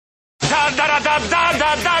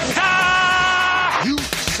You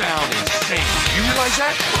sound insane. You realize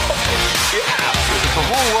that? Yeah. The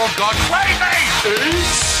whole world gone crazy.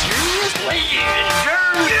 Seriously?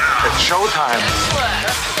 It's showtime.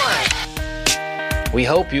 We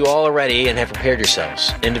hope you all are ready and have prepared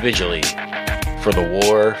yourselves individually for the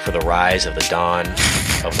war, for the rise of the dawn,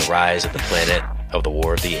 of the rise of the planet, of the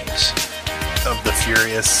War of the Apes. Of the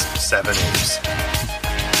Furious 7 Apes.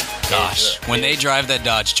 Gosh, when they drive that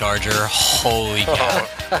Dodge Charger, holy cow.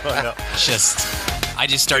 No. I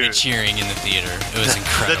just started cheering in the theater. It was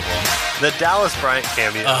incredible. The Dallas Bryant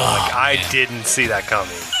cameo, I man. didn't see that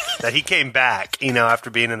coming. That he came back, after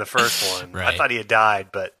being in the first one. Right. I thought he had died,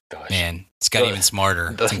 but... Man, it's got even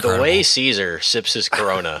smarter. It's The incredible. way Caesar sips his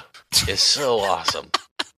Corona is so awesome.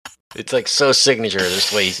 It's like so signature,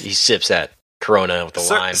 this way he sips that Corona with the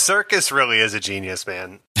lime. Circus really is a genius,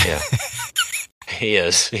 man. Yeah. He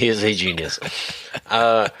is. He is a genius.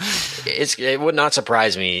 It would not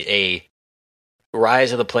surprise me, a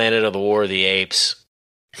Rise of the Planet of the War of the Apes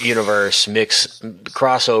universe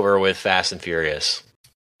crossover with Fast and Furious.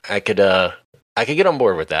 I could get on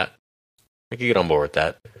board with that.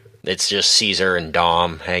 It's just Caesar and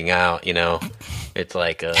Dom hang out, It's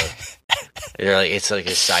like it's like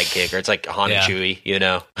his sidekick, or it's like Han and Chewie,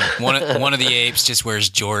 One of the apes just wears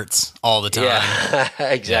jorts all the time. Yeah,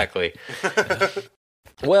 exactly.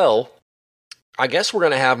 Well, I guess we're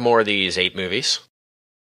gonna have more of these ape movies.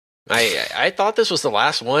 I thought this was the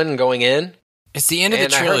last one going in. It's the end of the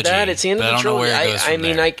And trilogy. I heard that it's the end of the trilogy. Where it goes from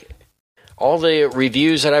there. All the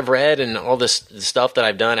reviews that I've read and all this stuff that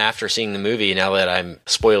I've done after seeing the movie, now that I'm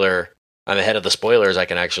ahead of the spoilers, I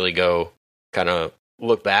can actually go kind of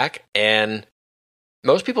look back. And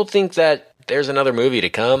most people think that there's another movie to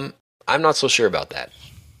come. I'm not so sure about that.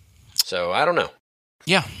 So I don't know.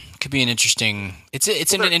 Yeah, could be an interesting. It's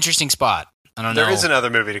in an interesting spot. I don't know. There is another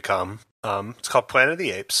movie to come. It's called Planet of the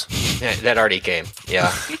Apes. Yeah, that already came.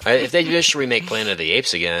 Yeah. If they just remake Planet of the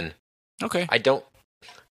Apes again, Okay. I don't.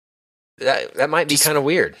 That might be kind of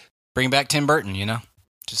weird. Bring back Tim Burton,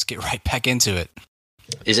 Just get right back into it.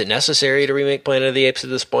 Is it necessary to remake Planet of the Apes at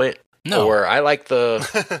this point? No. Or I like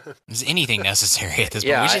the... Is anything necessary at this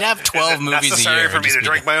Yeah, point? We should have 12 movies a necessary year. for me to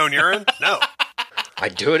drink my own urine? No. I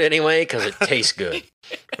do it anyway because it tastes good.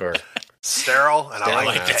 Or Sterile, and I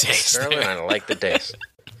like the taste. Sterile, and I like the taste.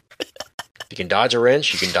 You can dodge a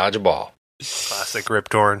wrench, you can dodge a ball. Classic Rip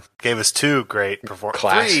Torn. Gave us three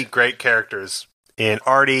great characters in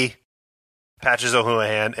Artie, Patches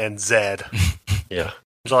O'Houlihan, and Zed. Yeah.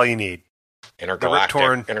 That's all you need. Intergalactic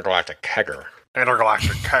Kegger.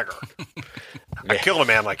 Intergalactic Kegger. I killed a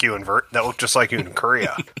man like you that looked just like you in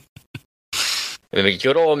Korea. I mean,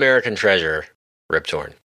 good old American treasure, Rip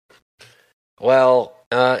Torn. Well,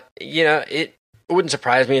 it wouldn't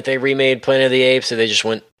surprise me if they remade Planet of the Apes, if they just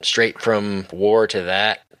went straight from war to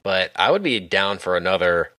that. But I would be down for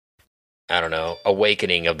another, I don't know,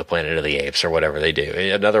 awakening of the Planet of the Apes or whatever they do.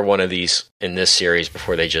 Another one of these in this series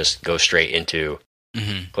before they just go straight into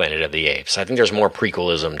Planet of the Apes. I think there's more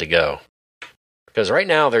prequelism to go. Because right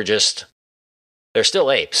now they're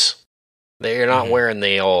still apes. They're not wearing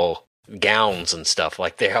the old gowns and stuff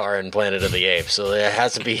like they are in Planet of the Apes. So there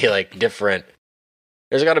has to be like different.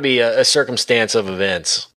 There's got to be a circumstance of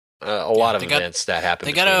events, a lot of events that happen.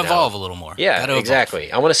 They got to evolve a little more. Yeah,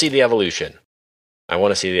 exactly. I want to see the evolution.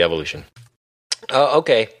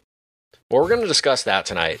 Okay. Well, we're going to discuss that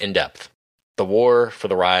tonight in depth. The war for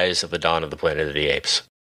the rise of the dawn of the Planet of the Apes.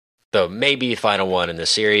 The maybe final one in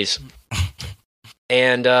this series.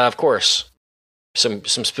 And, of course, some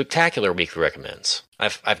spectacular weekly recommends.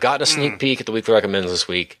 I've gotten a sneak peek at the weekly recommends this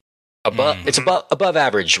week. It's above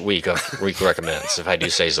average week of weekly recommends, if I do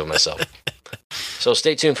say so myself. So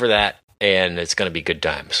stay tuned for that, and it's going to be good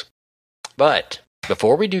times. But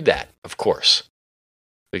before we do that, of course,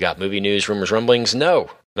 we got movie news, rumors, rumblings. No,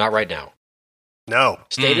 not right now. No.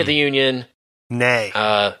 State of the Union. Nay.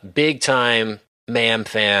 Big time,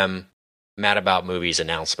 fam, Mad About Movies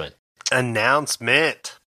announcement.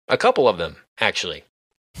 A couple of them, actually.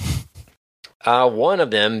 One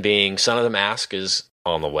of them being Son of the Mask is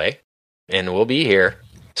on the way, and will be here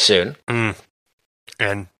soon.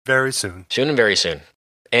 And very soon. Soon and very soon.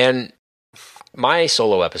 And my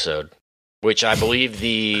solo episode, which I believe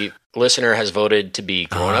the listener has voted to be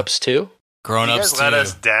Grown Ups 2. Grown you Ups guys let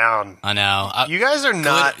us down. I know. You guys are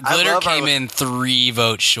not. Glitter came in 3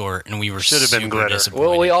 votes short, and we were should have been Glitter. Disappointed.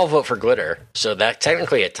 Well, we all vote for Glitter, so that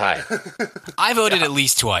technically it tied. I voted at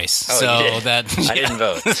least twice, so that I didn't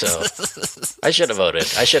vote. So I should have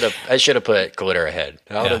voted. I should have put Glitter ahead.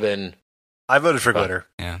 That would have been. I voted for Glitter.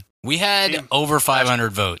 Yeah, we had over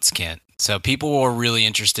 500 votes, Kent. So people were really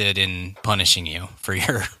interested in punishing you for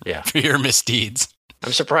your misdeeds.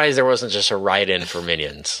 I'm surprised there wasn't just a write-in for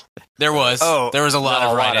Minions. There was. There was a lot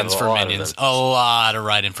of write-ins for lot Minions. A lot of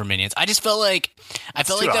write-in for Minions. I just felt like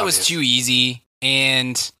that was too easy,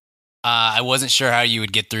 and I wasn't sure how you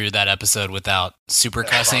would get through that episode without super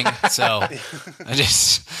cussing. So I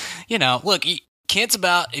just, look, Kent's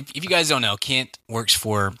about. If you guys don't know, Kent works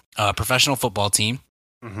for a professional football team,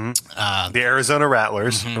 the Arizona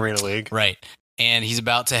Rattlers Arena League, right? And he's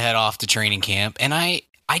about to head off to training camp, and I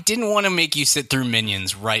didn't want to make you sit through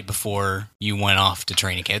Minions right before you went off to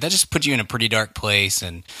training camp. That just put you in a pretty dark place,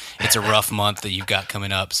 and it's a rough month that you've got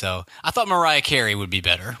coming up. So I thought Mariah Carey would be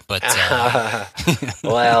better, but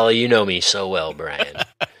well, you know me so well, Brian.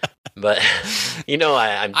 But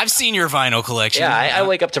I've seen your vinyl collection. Yeah, I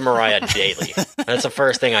wake up to Mariah daily. That's the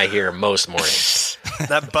first thing I hear most mornings.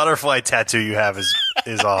 That butterfly tattoo you have is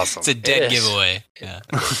awesome. It's a dead giveaway. Yeah.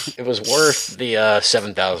 It was worth the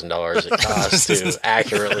 $7,000 it cost to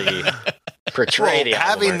accurately portray the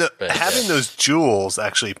having those jewels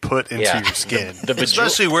actually put into your skin,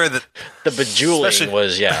 especially where the bejeweling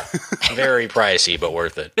was very pricey but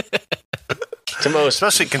worth it.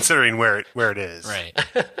 Especially considering where it is. Right.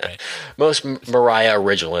 Most Mariah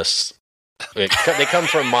originalists, they come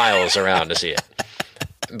from miles around to see it.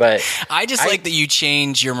 But I just like that you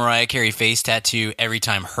change your Mariah Carey face tattoo every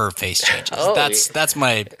time her face changes. That's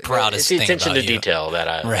my proudest thing. It's the attention to detail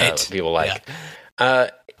that people like.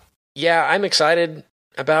 Yeah. I'm excited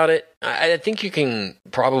about it. I think you can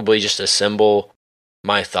probably just assemble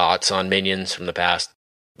my thoughts on Minions from the past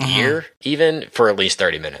year, even for at least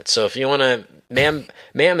 30 minutes. So if you want to,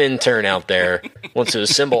 ma'am intern out there wants to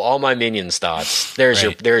assemble all my Minions thoughts, there's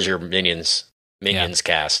your Minions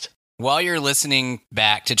cast. While you're listening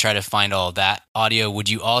back to try to find all of that audio, would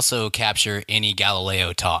you also capture any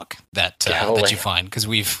Galileo talk that you find? Because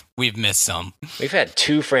we've missed some. We've had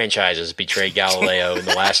 2 franchises betray Galileo in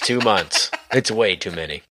the last 2 months. It's way too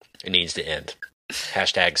many. It needs to end. #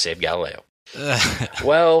 save Galileo.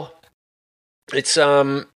 Well, it's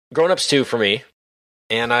Grown Ups 2 for me,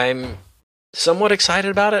 and I'm somewhat excited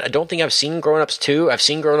about it. I don't think I've seen Grown Ups 2. I've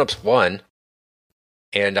seen Grown Ups 1.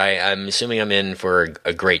 And I'm assuming I'm in for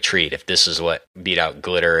a great treat if this is what beat out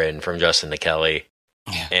Glitter and From Justin to Kelly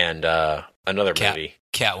and another movie.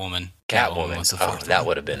 Catwoman. That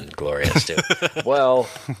would have been glorious too. Well,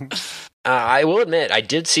 I will admit, I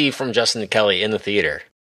did see From Justin to Kelly in the theater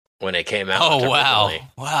when it came out. Oh, wow.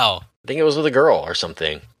 Wow. I think it was with a girl or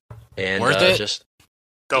something. And worth it?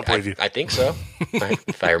 Don't believe you. I think so.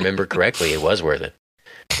 If I remember correctly, it was worth it.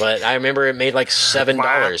 But I remember it made like $7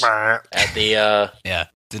 at the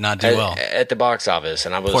did not do well at the box office,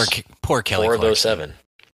 and I was poor Kelly 4 of those 7.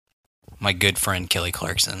 My good friend Kelly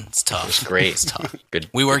Clarkson. It's tough. It's great. It's tough. Good.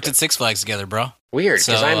 We worked at Six Flags together, bro. Weird,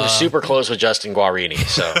 because I'm super close with Justin Guarini.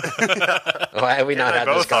 So why have we not had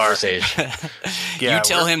this conversation? You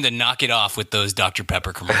tell him to knock it off with those Dr.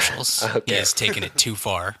 Pepper commercials. Okay. He has taken it too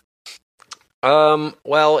far.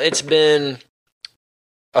 Well, it's been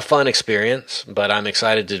a fun experience, but I'm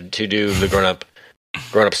excited to do the Grown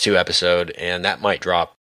Ups 2 episode, and that might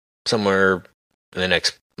drop somewhere in the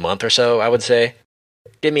next month or so, I would say.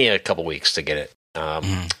 Give me a couple weeks to get it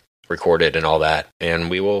recorded and all that, and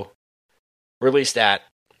we will release that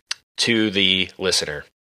to the listener.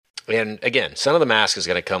 And again, Son of the Mask is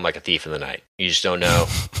going to come like a thief in the night. You just don't know.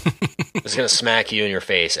 It's going to smack you in your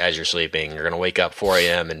face as you're sleeping. You're going to wake up 4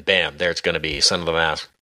 a.m. and bam, there it's going to be Son of the Mask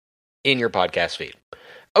in your podcast feed.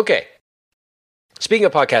 Okay. Speaking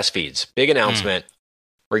of podcast feeds, big announcement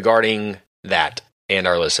regarding that and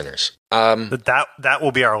our listeners. That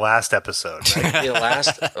will be our last episode. Right? the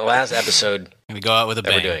last episode. We go out with a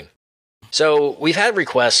bang. We're doing. So we've had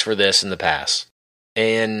requests for this in the past,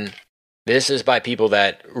 and this is by people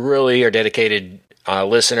that really are dedicated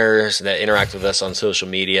listeners that interact with us on social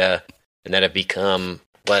media and that have become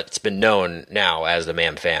what's been known now as the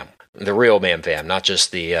Mam Fam, the real Mam Fam, not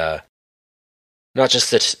just the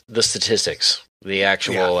statistics, the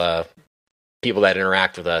actual people that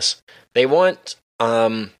interact with us. They want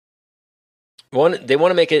they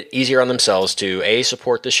want to make it easier on themselves to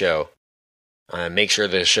support the show, make sure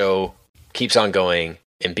the show keeps on going,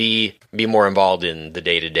 and be more involved in the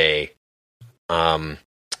day-to-day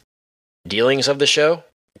dealings of the show.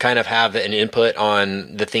 Kind of have an input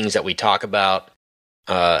on the things that we talk about.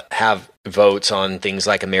 Have votes on things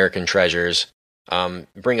like American Treasures.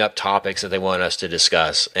 Bring up topics that they want us to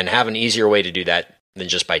discuss, and have an easier way to do that than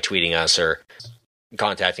just by tweeting us or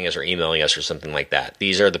contacting us or emailing us or something like that.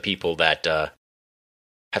 These are the people that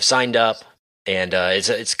have signed up, and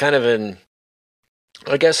it's kind of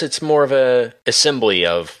I guess it's more of a assembly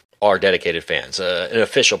of our dedicated fans, an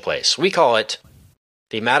official place. We call it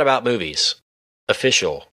the Mad About Movies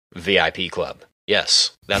official VIP club.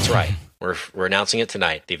 Yes, that's right. We're announcing it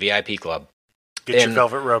tonight, the VIP club. Get your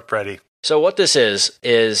velvet rope ready. So what this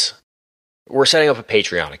is we're setting up a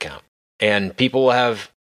Patreon account, and people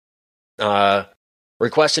have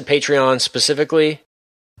requested Patreon specifically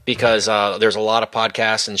because there's a lot of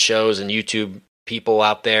podcasts and shows and YouTube people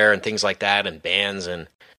out there and things like that, and bands and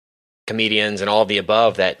comedians and all of the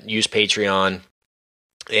above that use Patreon.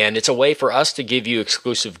 And it's a way for us to give you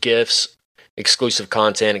exclusive gifts, exclusive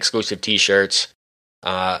content, exclusive t-shirts,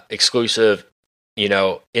 exclusive,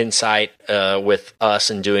 insight with us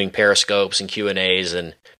and doing periscopes and Q&As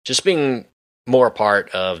and just being more a part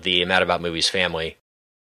of the Mad About Movies family.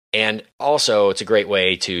 And also, it's a great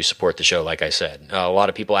way to support the show, like I said. A lot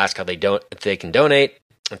of people ask if they can donate,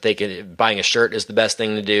 buying a shirt is the best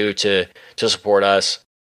thing to do to support us.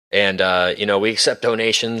 And, we accept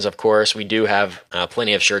donations, of course. We do have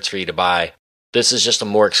plenty of shirts for you to buy. This is just a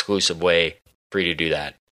more exclusive way for you to do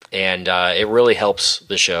that. And it really helps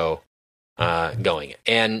the show going.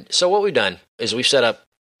 And so what we've done is we've set up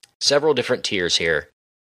several different tiers here.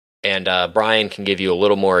 And Brian can give you a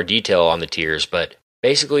little more detail on the tiers. But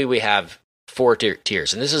basically, we have 4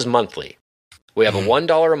 tiers. And this is monthly. We have a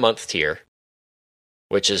 $1 a month tier,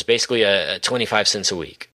 which is basically a 25 cents a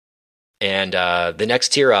week. And the next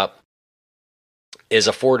tier up is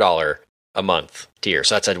a $4 a month tier.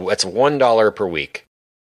 So that's $1 per week.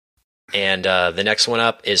 And the next one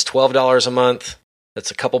up is $12 a month.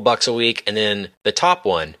 That's a couple bucks a week. And then the top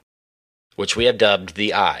one, which we have dubbed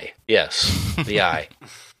the Eye. Yes, the Eye.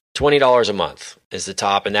 $20 a month is the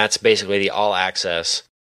top. And that's basically the all access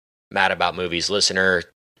Mad About Movies listener.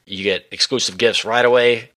 You get exclusive gifts right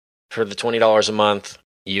away for the $20 a month.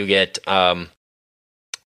 You get the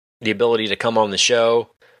ability to come on the show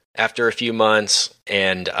after a few months.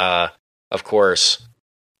 And, of course,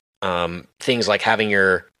 things like having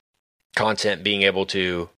your content being able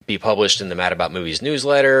to be published in the Mad About Movies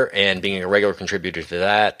newsletter and being a regular contributor to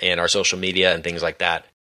that and our social media and things like that.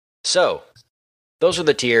 So those are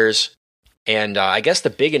the tiers. And I guess the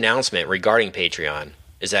big announcement regarding Patreon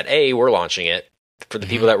is that, we're launching it for the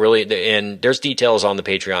people that really, and there's details on the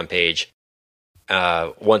Patreon page.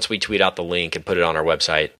 Once we tweet out the link and put it on our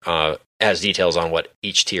website, has details on what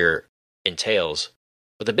each tier entails.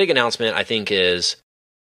 But the big announcement, I think, is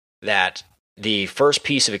that the first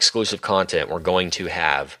piece of exclusive content we're going to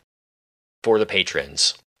have for the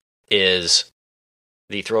patrons is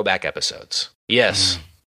the throwback episodes. Yes,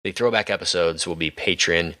 the throwback episodes will be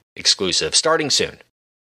patron exclusive starting soon.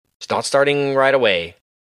 It's not starting right away,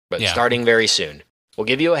 but starting very soon. We'll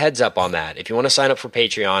give you a heads up on that. If you want to sign up for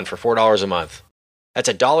Patreon for $4 a month, that's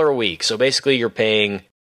 $1 a week. So basically you're paying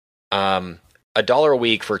 $1 a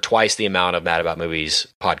week for twice the amount of Mad About Movies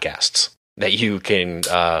podcasts that you can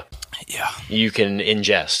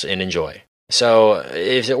ingest and enjoy. So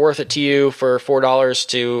is it worth it to you for $4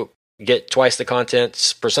 to get twice the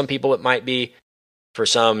content? For some people it might be, for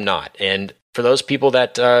some not. And for those people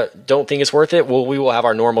that don't think it's worth it, we will have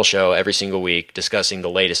our normal show every single week discussing the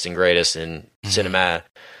latest and greatest in cinema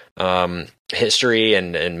history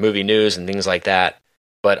and movie news and things like that.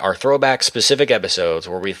 But our throwback specific episodes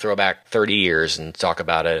where we throw back 30 years and talk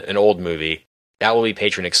about an old movie, that will be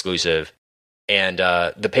patron exclusive. And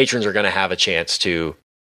the patrons are going to have a chance to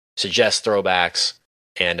suggest throwbacks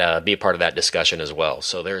and be a part of that discussion as well.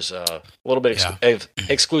 So there's a little bit of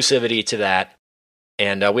exclusivity to that.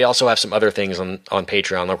 And we also have some other things on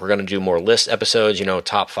Patreon. Like we're going to do more list episodes,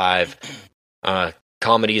 top 5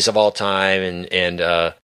 comedies of all time and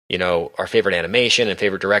our favorite animation and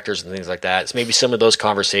favorite directors and things like that. So maybe some of those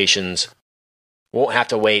conversations won't have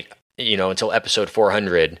to wait, until episode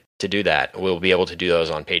 400 to do that. We'll be able to do those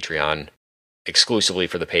on Patreon exclusively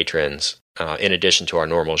for the patrons, in addition to our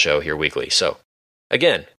normal show here weekly. So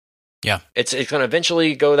again, it's going to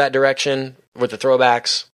eventually go that direction with the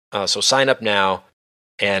throwbacks. So sign up now,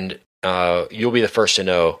 and you'll be the first to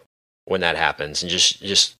know when that happens. And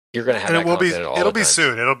just you're going to have that content all the time. It'll be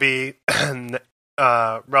soon. It'll be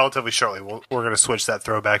relatively shortly. We're going to switch that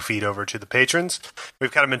throwback feed over to the patrons.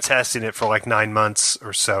 We've kind of been testing it for like 9 months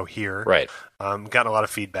or so here. Right. Gotten a lot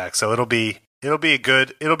of feedback, so it'll be a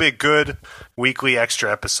good weekly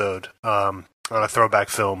extra episode on a throwback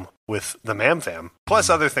film with the Mam Fam, plus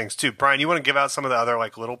other things too. Brian, you want to give out some of the other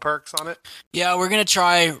like little perks on it? Yeah, we're gonna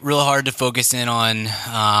try real hard to focus in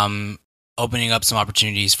on opening up some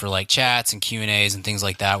opportunities for like chats and Q&As and things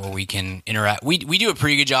like that where we can interact. We do a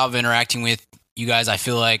pretty good job of interacting with you guys, I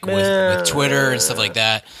feel like with Twitter and stuff like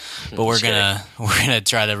that. But we're gonna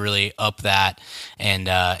try to really up that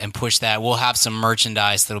and push that. We'll have some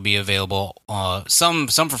merchandise that'll be available. Some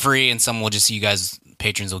for free, and some will just, you guys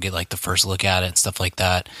patrons will get like the first look at it and stuff like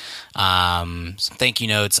that. Some thank you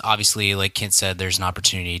notes. Obviously, like Kent said, there's an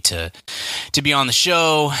opportunity to be on the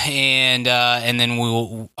show, and then we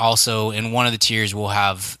will also, in one of the tiers, we'll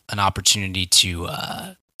have an opportunity to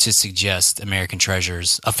suggest American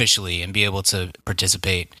Treasures officially and be able to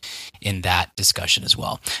participate in that discussion as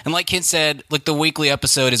well. And like Kent said, like, the weekly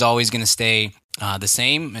episode is always going to stay the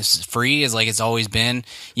same. It's free as like it's always been.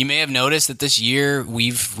 You may have noticed that this year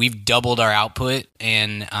we've doubled our output,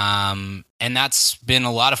 and that's been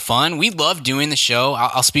a lot of fun. We love doing the show.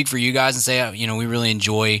 I'll speak for you guys and say, we really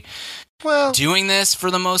enjoy doing this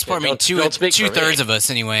for the most part. I mean, two-thirds of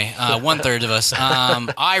us anyway. 1/3 of us.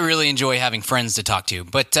 I really enjoy having friends to talk to,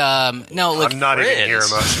 but no, like, I'm not even here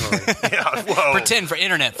emotionally. Yeah, whoa. Pretend for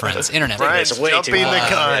internet friends. Internet Brian's friends. jumping the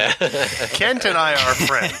gun. Yeah. Kent and I are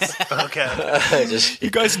friends. Okay.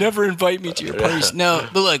 You guys never invite me to your parties. No,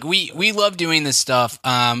 but look, we love doing this stuff.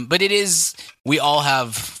 But we all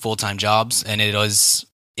have full-time jobs, and it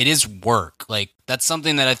is work. Like, that's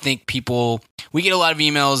something that I think we get a lot of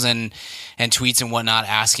emails and tweets and whatnot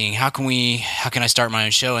asking, how can I start my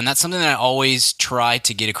own show? And that's something that I always try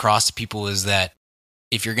to get across to people, is that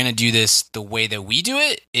if you're going to do this the way that we do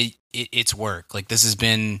it, it's work. Like, this has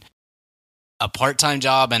been a part-time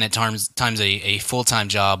job, and at times a full-time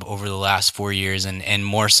job over the last 4 years, and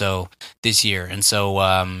more so this year. And so,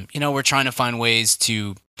 we're trying to find ways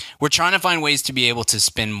to be able to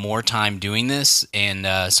spend more time doing this.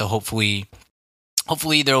 And so hopefully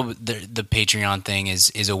the Patreon thing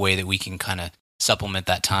is a way that we can kind of supplement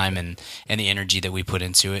that time and the energy that we put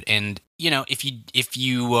into it. And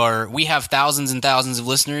we have thousands and thousands of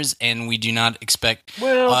listeners, and we do not expect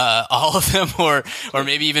all of them or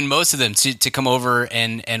maybe even most of them to come over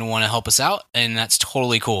and want to help us out, and that's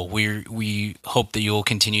totally cool. We hope that you'll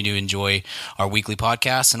continue to enjoy our weekly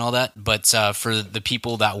podcasts and all that. But for the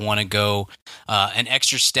people that want to go an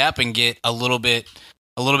extra step and get a little bit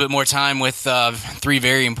more time with three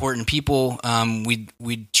very important people,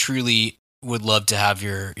 we truly would love to have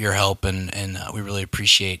your help, and we really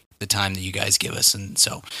appreciate the time that you guys give us. And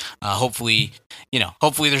so hopefully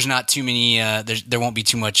there's not too many there won't be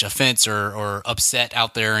too much offense or upset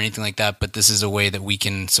out there or anything like that, but this is a way that we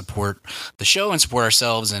can support the show and support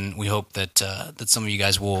ourselves, and we hope that some of you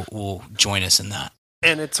guys will join us in that.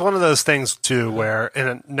 And it's one of those things too where,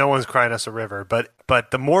 and no one's crying us a river, but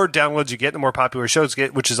the more downloads you get, the more popular shows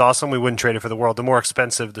get, which is awesome. We wouldn't trade it for the world. The more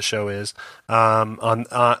expensive the show is, and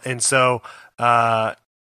so look,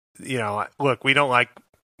 we don't like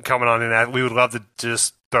coming on in that. We would love to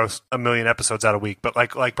just throw a million episodes out a week, but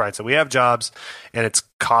like Brian said, we have jobs, and it's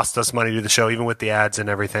cost us money to do the show, even with the ads and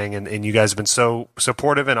everything. And you guys have been so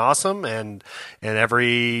supportive and awesome, and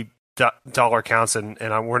every dollar counts, and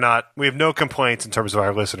we have no complaints in terms of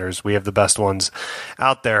our listeners. We have the best ones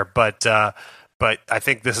out there, but I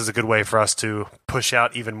think this is a good way for us to push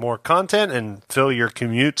out even more content and fill your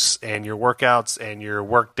commutes and your workouts and your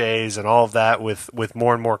work days and all of that with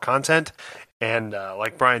more and more content. And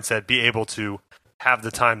like Brian said, be able to have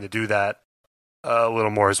the time to do that a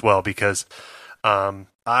little more as well, because I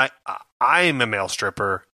am a male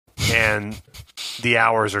stripper, and the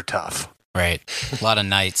hours are tough. Right, a lot of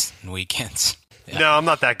nights and weekends. Yeah. No, I'm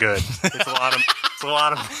not that good. It's a lot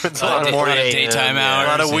of morning daytime hours.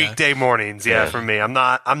 A lot of weekday mornings. Yeah, for me, I'm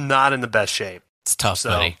not in the best shape. It's tough,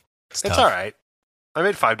 buddy. It's all right. I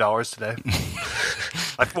made $5 today.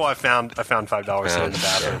 I found $5 in the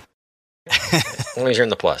bathroom. As long as you're in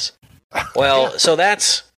the plus. Well, so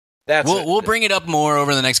that's we'll bring it up more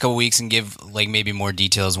over the next couple of weeks and give like maybe more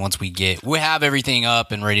details once we have everything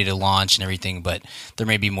up and ready to launch and everything, but there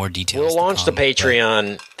may be more details. We'll launch the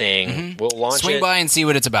Patreon thing. Mm-hmm. We'll launch Swing by and see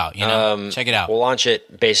what it's about, check it out. We'll launch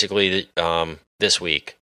it basically this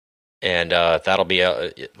week. And that'll be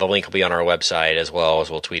the link will be on our website, as well as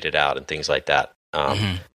we'll tweet it out and things like that.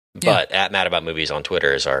 But at Mad About Movies on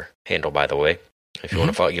Twitter is our handle, by the way, if you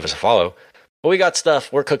want to give us a follow. But we got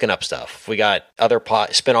stuff. We're cooking up stuff. We got other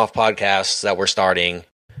spin-off podcasts that we're starting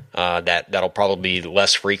that'll probably be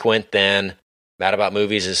less frequent than Mad About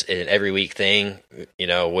Movies is an every week thing.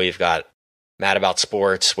 We've got Mad About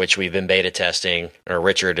Sports, which we've been beta testing, or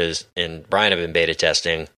Richard and Brian have been beta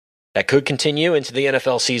testing. That could continue into the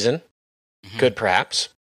NFL season. Could perhaps.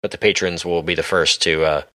 But the patrons will be the first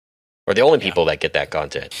to... or the only people that get that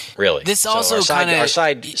content, really. This also our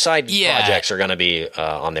side projects are going to be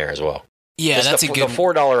on there as well. Yeah, that's the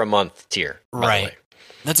 $4 a month tier, right?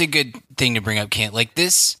 That's a good thing to bring up, Kent. Like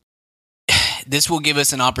this this will give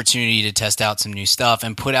us an opportunity to test out some new stuff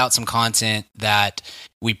and put out some content that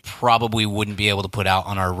we probably wouldn't be able to put out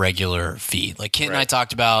on our regular feed. Like Kent and I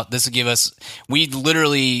talked about, this will give us, we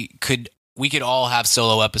could all have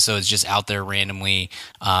solo episodes just out there randomly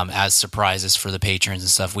as surprises for the patrons and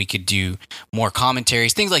stuff. We could do more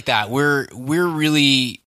commentaries, things like that. We're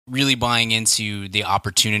really buying into the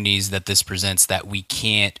opportunities that this presents that we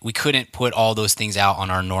couldn't put all those things out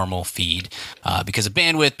on our normal feed because of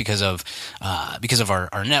bandwidth, because of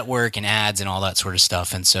our network and ads and all that sort of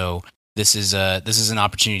stuff. And so this is an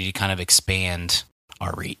opportunity to kind of expand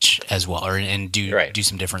our reach as well, and do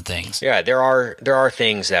some different things. Yeah, there are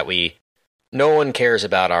things that no one cares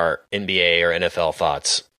about our NBA or NFL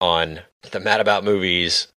thoughts on the Mad About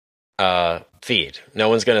Movies feed. No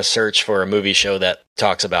one's going to search for a movie show that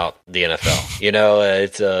talks about the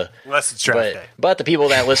NFL. Unless it's draft day. But the people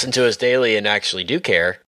that listen to us daily and actually do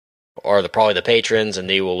care are probably the patrons, and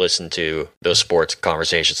they will listen to those sports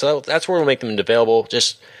conversations. So that's where we'll make them available.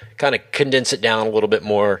 Just kind of condense it down a little bit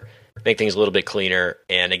more, make things a little bit cleaner.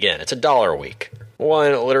 And again, it's $1 a week.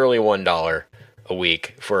 Literally $1 a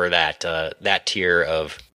week for that tier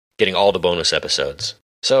of getting all the bonus episodes.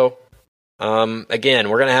 So again,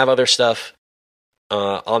 we're going to have other stuff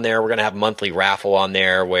on there. We're going to have monthly raffle on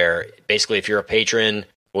there where basically if you're a patron,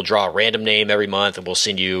 we'll draw a random name every month and we'll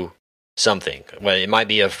send you something. Well, it might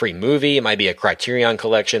be a free movie, it might be a Criterion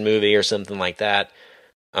Collection movie or something like that.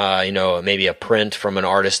 Maybe a print from an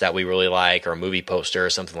artist that we really like, or a movie poster or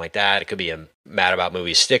something like that. It could be a Mad About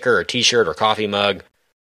Movies sticker or t-shirt or coffee mug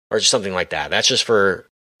or just something like that. That's just for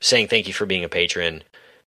saying thank you for being a patron.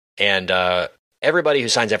 And everybody who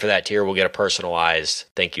signs up for that tier will get a personalized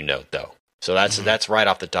thank you note, though. So that's right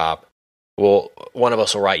off the top. One of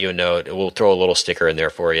us will write you a note. We'll throw a little sticker in there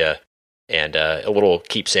for you, and a little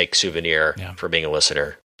keepsake souvenir for being a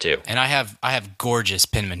listener too. And I have gorgeous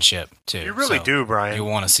penmanship too. You really do, Brian. You'll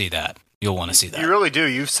want to see that. You really do.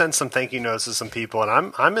 You've sent some thank you notes to some people,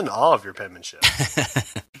 and I'm in awe of your penmanship.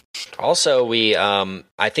 Also, we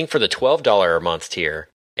I think for the $12 a month tier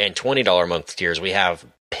and $20 a month tiers, we have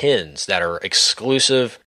pins that are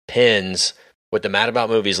exclusive pins with the Mad About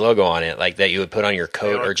Movies logo on it, like that you would put on your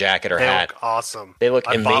coat or jacket or hat. They look awesome. They look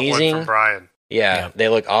amazing. I bought one from Brian. Yeah, they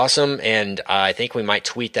look awesome, and I think we might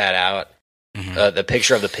tweet that out, the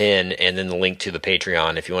picture of the pin, and then the link to the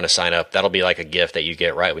Patreon if you want to sign up. That'll be like a gift that you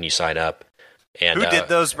get right when you sign up. And who did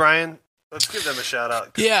those, Brian? Let's give them a shout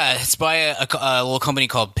out. Yeah, it's by a little company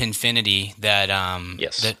called Pinfinity that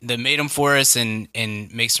that made them for us and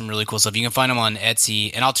makes some really cool stuff. You can find them on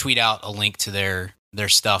Etsy, and I'll tweet out a link to their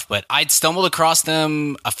stuff. But I'd stumbled across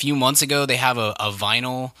them a few months ago. They have a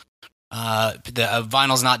vinyl, the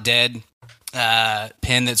Vinyl's Not Dead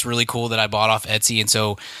pin that's really cool that I bought off Etsy, and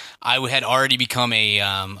so I had already become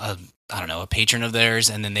a patron of theirs,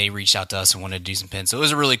 and then they reached out to us and wanted to do some pins. So it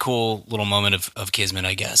was a really cool little moment of kismet,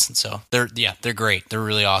 I guess. And so they're great. They're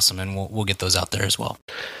really awesome, and we'll get those out there as well.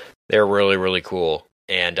 They're really, really cool.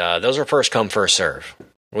 And those are first come, first serve.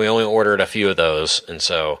 We only ordered a few of those, and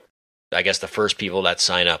so I guess the first people that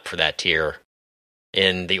sign up for that tier,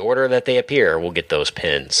 in the order that they appear, will get those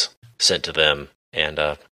pins sent to them. And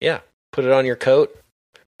put it on your coat.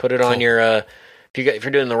 Put it on your if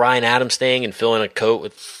you're doing the Ryan Adams thing and filling a coat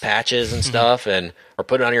with patches and stuff, or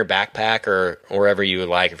put it on your backpack or wherever you would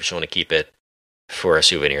like. If you just want to keep it for a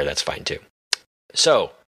souvenir, that's fine too.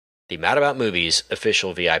 So, the Mad About Movies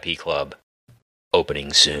official VIP club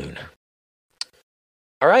opening soon.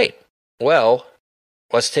 All right. Well,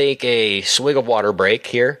 let's take a swig of water break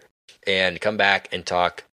here and come back and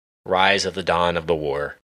talk Rise of the Dawn of the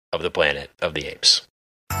War of the Planet of the Apes.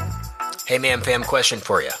 Hey, man, fam, question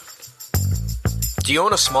for you. Do you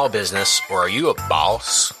own a small business, or are you a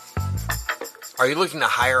boss? Are you looking to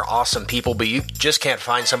hire awesome people, but you just can't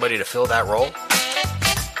find somebody to fill that role?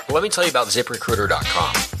 Well, let me tell you about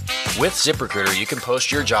ZipRecruiter.com. With ZipRecruiter, you can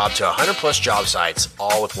post your job to 100-plus job sites,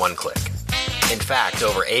 all with one click. In fact,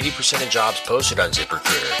 over 80% of jobs posted on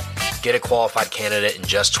ZipRecruiter get a qualified candidate in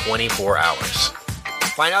just 24 hours.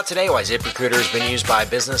 Find out today why ZipRecruiter has been used by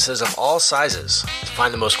businesses of all sizes to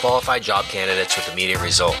find the most qualified job candidates with immediate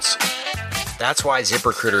results. That's why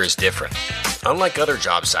ZipRecruiter is different. Unlike other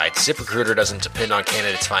job sites, ZipRecruiter doesn't depend on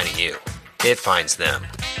candidates finding you. It finds them.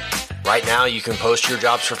 Right now, you can post your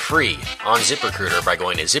jobs for free on ZipRecruiter by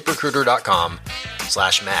going to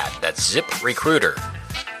ZipRecruiter.com/mad. That's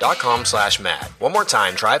ZipRecruiter.com/mad. One more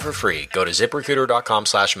time, try it for free. Go to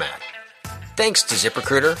ZipRecruiter.com/mad. Thanks to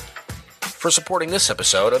ZipRecruiter for supporting this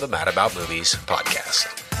episode of the Mad About Movies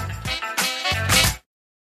podcast.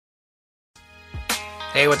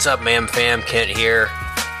 Hey, what's up, ma'am fam? Kent here.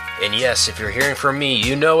 And yes, if you're hearing from me,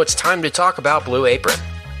 you know it's time to talk about Blue Apron.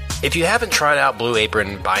 If you haven't tried out Blue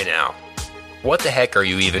Apron by now, what the heck are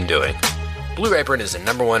you even doing? Blue Apron is the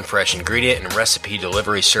 #1 fresh ingredient and recipe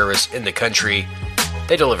delivery service in the country.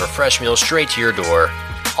 They deliver fresh meals straight to your door.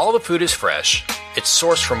 All the food is fresh, it's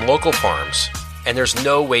sourced from local farms, and there's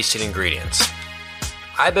no wasted ingredients.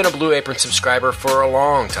 I've been a Blue Apron subscriber for a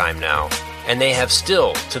long time now, and they have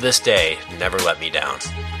still, to this day, never let me down.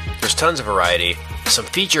 There's tons of variety. Some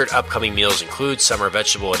featured upcoming meals include summer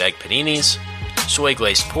vegetable and egg paninis, soy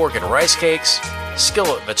glazed pork and rice cakes,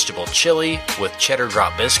 skillet vegetable chili with cheddar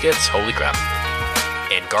drop biscuits, holy crap,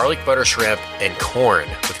 and garlic butter shrimp and corn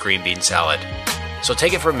with green bean salad. So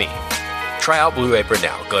take it from me. Try out Blue Apron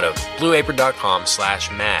now. Go to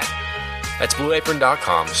blueapron.com/mad. That's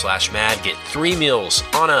blueapron.com/mad. Get 3 meals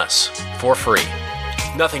on us for free.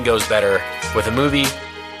 Nothing goes better with a movie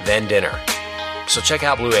than dinner. So check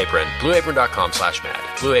out Blue Apron.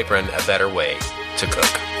 blueapron.com/mad. Blue Apron, a better way to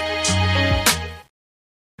cook.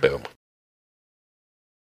 Boom.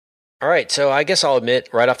 All right, so I guess I'll admit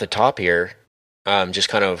right off the top here, just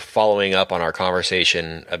kind of following up on our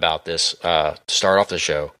conversation about this to start off the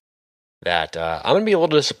show, that I'm going to be a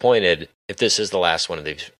little disappointed if this is the last one of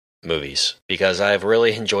these movies, because I've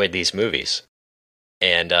really enjoyed these movies.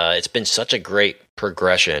 And it's been such a great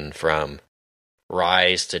progression from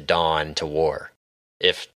Rise to Dawn to War,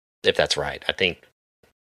 if that's right. I think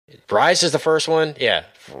Rise is the first one. Yeah.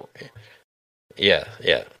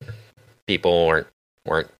 People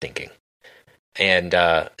weren't thinking. And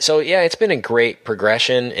so, yeah, it's been a great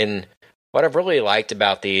progression. And what I've really liked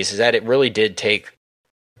about these is that it really did take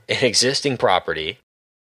an existing property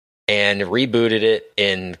and rebooted it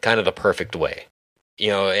in kind of the perfect way. You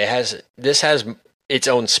know, this has its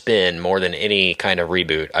own spin more than any kind of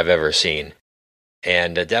reboot I've ever seen.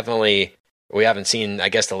 And definitely, we haven't seen, I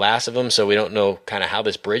guess, the last of them, so we don't know kind of how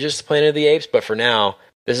this bridges to Planet of the Apes. But for now,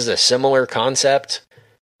 this is a similar concept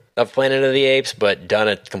of Planet of the Apes, but done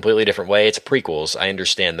a completely different way. It's prequels, I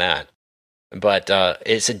understand that. But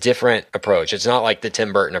it's a different approach. It's not like the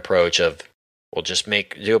Tim Burton approach of, well, just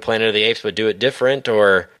do a Planet of the Apes, but do it different,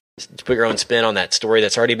 or put your own spin on that story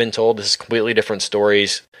that's already been told. This is completely different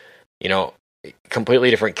stories, you know,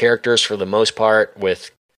 completely different characters for the most part,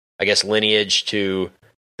 with, I guess, lineage to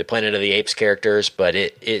the Planet of the Apes characters. But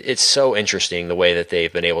it's so interesting the way that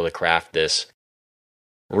they've been able to craft this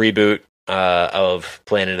reboot of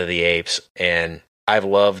Planet of the Apes, and I've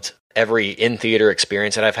loved every in-theater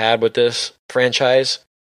experience that I've had with this franchise.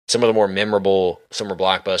 Some of the more memorable summer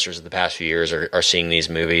blockbusters of the past few years are seeing these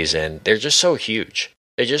movies, and they're just so huge.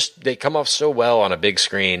 They come off so well on a big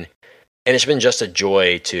screen, and it's been just a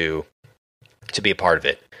joy to be a part of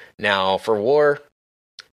it. Now, for War,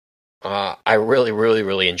 I really, really,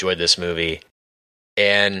 really enjoyed this movie,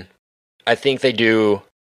 and I think they do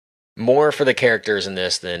more for the characters in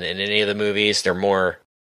this than in any of the movies. They're more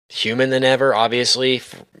human than ever, obviously,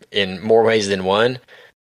 in more ways than one.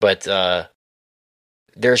 But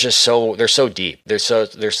they're so deep. They're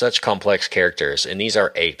such complex characters, and these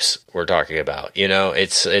are apes we're talking about. You know,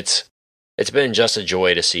 it's been just a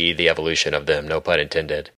joy to see the evolution of them, no pun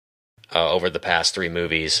intended, over the past 3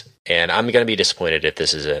 movies. And I'm going to be disappointed if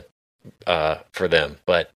this is it for them.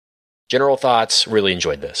 But general thoughts, really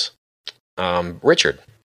enjoyed this. Richard.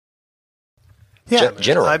 Yeah,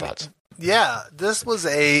 general thoughts. Yeah, this was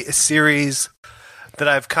a series that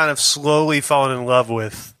I've kind of slowly fallen in love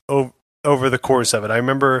with over the course of it. I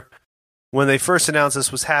remember when they first announced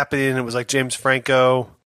this was happening, it was like James Franco.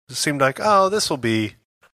 It seemed like, oh, this will be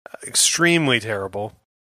extremely terrible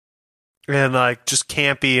and like just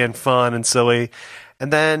campy and fun and silly.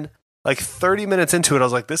 And then like 30 minutes into it, I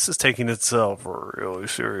was like, this is taking itself really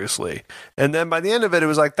seriously. And then by the end of it, it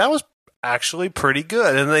was like, that was actually pretty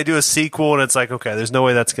good. And then they do a sequel, and it's like, okay, there's no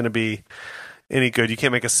way that's going to be any good. You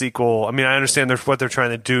can't make a sequel. I mean, I understand what they're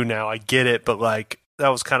trying to do now. I get it, but like that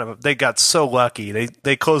was kind of, they got so lucky.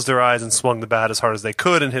 They closed their eyes and swung the bat as hard as they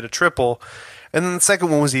could and hit a triple. And then the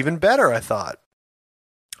second one was even better, I thought.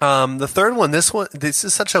 The third one, this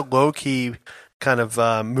is such a low key kind of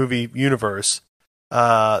movie universe.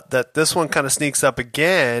 That this one kind of sneaks up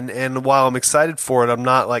again, and while I'm excited for it, I'm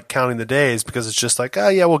not like counting the days, because it's just like, oh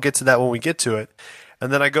yeah, we'll get to that when we get to it. And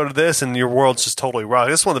then I go to this, and your world's just totally rocked.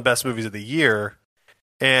 This is one of the best movies of the year,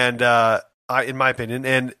 and in my opinion,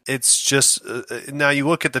 and it's just now you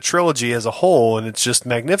look at the trilogy as a whole, and it's just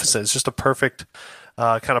magnificent. It's just a perfect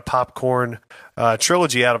kind of popcorn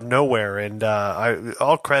trilogy out of nowhere, and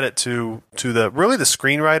all credit to the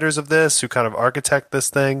screenwriters of this who kind of architect this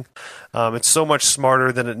thing. It's so much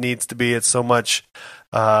smarter than it needs to be. It's so much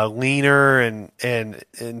leaner and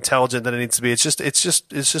intelligent than it needs to be. It's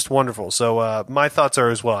just wonderful. So my thoughts are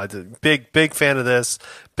as well. I'm a big fan of this.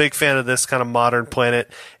 Big fan of this kind of modern Planet,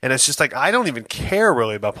 and it's just like I don't even care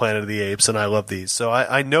really about Planet of the Apes, and I love these. So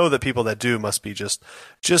I know that people that do must be just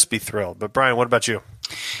be thrilled. But Brian, what about you?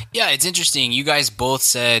 Yeah, it's interesting. You guys both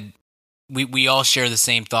said we all share the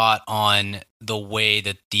same thought on the way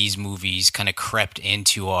that these movies kind of crept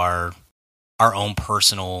into our own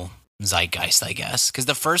personal zeitgeist, I guess. Because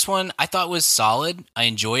the first one I thought was solid. I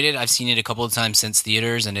enjoyed it. I've seen it a couple of times since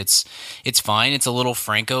theaters, and it's fine. It's a little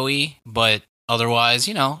Franco-y, but otherwise,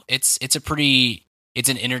 it's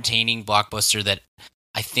an entertaining blockbuster that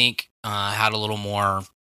I think had a little more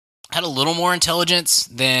intelligence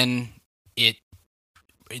than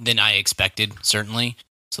I expected, certainly.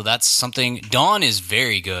 So that's something. Dawn is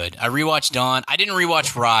very good. I rewatched Dawn. I didn't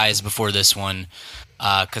rewatch Rise before this one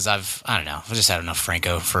because I've just had enough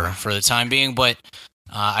Franco for the time being. But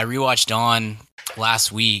I rewatched Dawn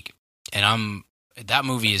last week, and that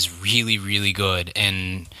movie is really, really good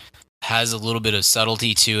and has a little bit of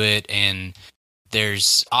subtlety to it. And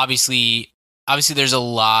there's obviously there's a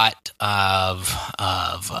lot of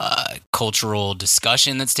cultural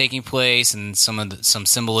discussion that's taking place, and some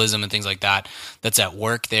symbolism and things like that that's at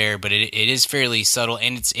work there. But it is fairly subtle,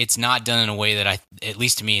 and it's not done in a way that at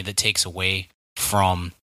least to me, that takes away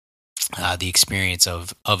from the experience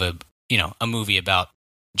of a movie about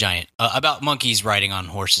about monkeys riding on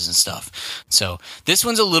horses and stuff. So this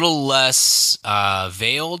one's a little less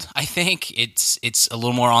veiled. I think it's a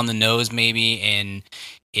little more on the nose, maybe, and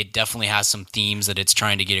it definitely has some themes that it's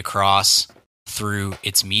trying to get across through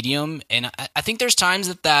its medium. And I think there's times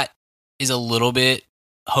that is a little bit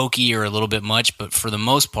hokey or a little bit much, but for the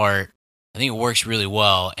most part, I think it works really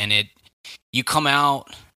well. And you come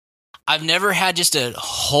out, I've never had just a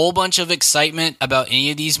whole bunch of excitement about any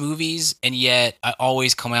of these movies, and yet I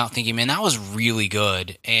always come out thinking, man, that was really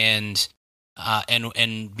good. And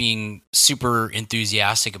being super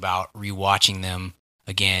enthusiastic about rewatching them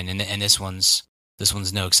again. And this one's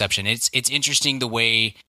no exception. It's interesting the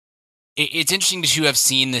way it's interesting to have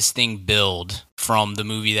seen this thing build from the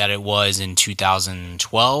movie that it was in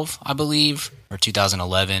 2012, I believe, or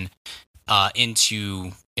 2011,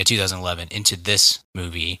 into 2011 into this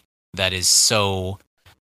movie that is so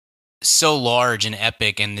large and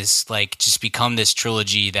epic, and this like just become this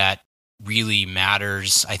trilogy that really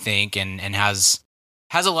matters, I think, and has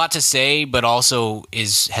a lot to say, but also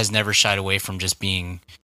has never shied away from just being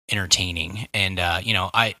entertaining. And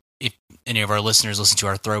if any of our listeners listen to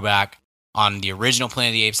our throwback on the original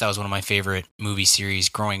Planet of the Apes, that was one of my favorite movie series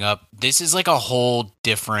growing up. This is like a whole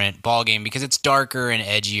different ballgame because it's darker and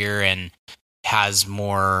edgier and has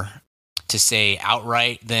more to say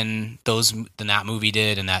outright than that movie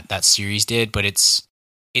did and that series did. But it's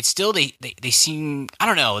still they seem, I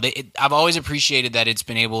don't know. I've always appreciated that it's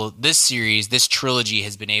been able, this trilogy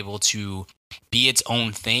has been able to be its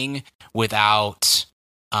own thing without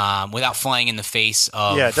flying in the face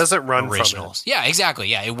of it doesn't run originals. From it. Yeah, exactly.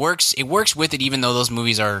 Yeah, it works with it, even though those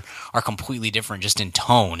movies are completely different, just in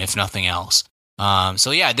tone, if nothing else.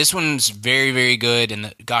 So yeah, this one's very, very good, and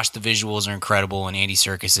the visuals are incredible, and Andy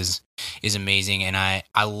Serkis is amazing, and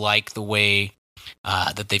I like the way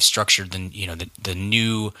that they've structured the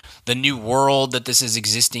new world that this is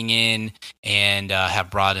existing in, and have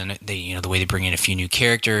brought in the way they bring in a few new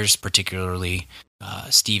characters, particularly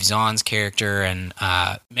Steve Zahn's character, and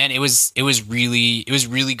man, it was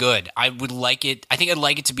really good. I would like it. I think I'd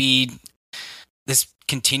like it to be. This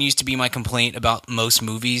continues to be my complaint about most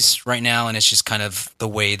movies right now, and it's just kind of the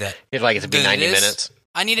way that you'd like it to be 90 minutes.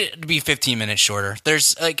 I need it to be 15 minutes shorter. There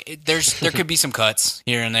could be some cuts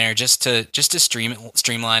here and there just to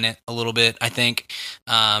streamline it a little bit, I think.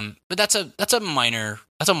 But that's a minor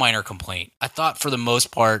complaint. I thought for the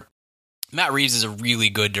most part, Matt Reeves is a really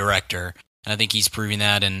good director, and I think he's proving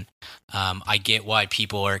that. And I get why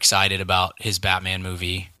people are excited about his Batman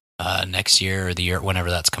movie next year or the year whenever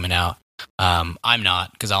that's coming out. I'm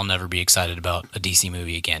not, because I'll never be excited about a DC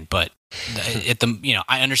movie again. But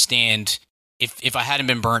I understand. If I hadn't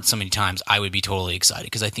been burnt so many times, I would be totally excited,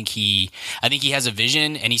 because I think he has a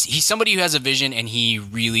vision, and he's somebody who has a vision, and he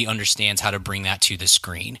really understands how to bring that to the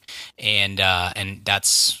screen. And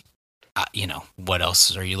that's what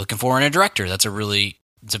else are you looking for in a director? It's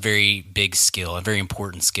a very big skill, a very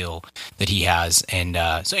important skill that he has. And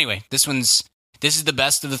so anyway, this is the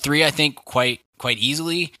best of the three, I think, quite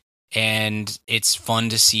easily. and it's fun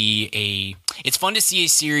to see a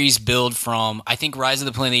series build from, I think Rise of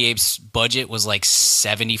the Planet of the Apes budget was like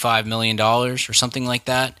 $75 million or something like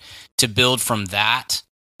that, to build from that,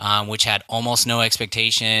 which had almost no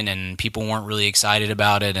expectation and people weren't really excited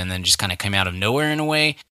about it, and then just kind of came out of nowhere in a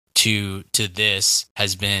way, to this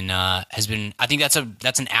has been I think that's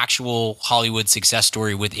an actual Hollywood success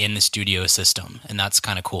story within the studio system, and that's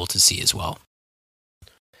kind of cool to see as well.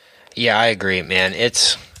 Yeah, I agree, man.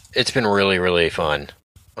 It's been really, really fun.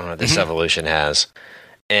 This evolution has.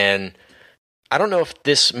 And I don't know if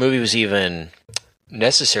this movie was even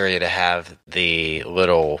necessary to have the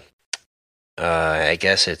little, I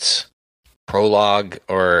guess it's prologue,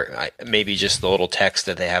 or maybe just the little text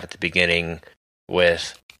that they have at the beginning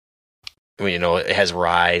with, you know, it has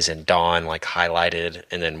Rise and Dawn like highlighted,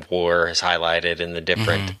 and then War is highlighted in the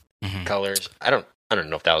different colors. I don't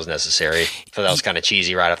know if that was necessary. I thought that was kind of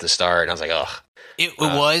cheesy right off the start, and I was like, ugh. It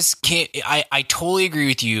was. I totally agree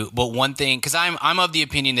with you, but one thing, because I'm of the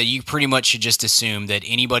opinion that you pretty much should just assume that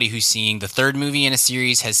anybody who's seeing the third movie in a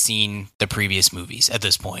series has seen the previous movies at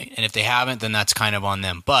this point, and if they haven't, then that's kind of on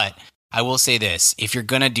them. But I will say this: if you're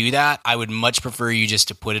gonna do that, I would much prefer you just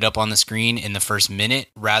to put it up on the screen in the first minute,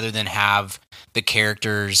 rather than have the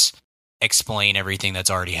characters explain everything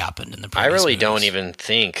that's already happened in the previous movies. Don't even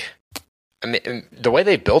think. I mean, the way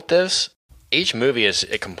they built this, each movie is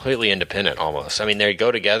completely independent almost. I mean, they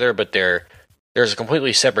go together, but there's a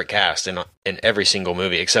completely separate cast in every single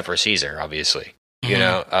movie, except for Caesar, obviously. You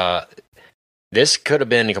know, this could have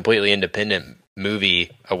been a completely independent movie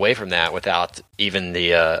away from that, without even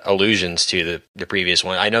the allusions to the previous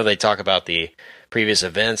one. I know they talk about the previous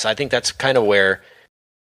events. I think that's kind of where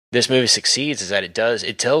this movie succeeds, is that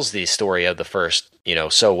it tells the story of the first, you know,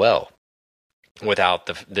 so well, without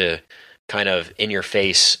the kind of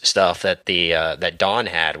in-your-face stuff that that Dawn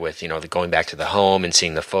had with, you know, going back to the home and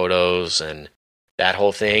seeing the photos and that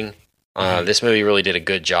whole thing. This movie really did a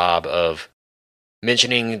good job of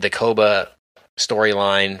mentioning the Koba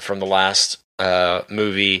storyline from the last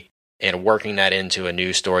movie and working that into a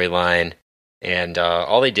new storyline. And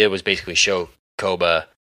all they did was basically show Koba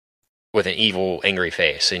with an evil, angry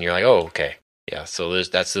face, and you're like, oh, okay, yeah. So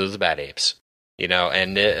that's those bad apes, you know.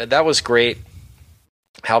 And that was great.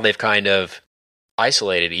 How they've kind of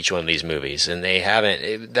isolated each one of these movies, and they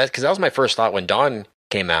haven't, because that was my first thought when Dawn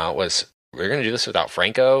came out, was, we're going to do this without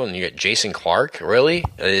Franco, and you get Jason Clarke? Really?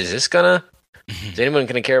 Is anyone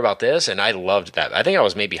going to care about this? And I loved that. I think I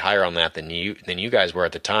was maybe higher on that than you guys were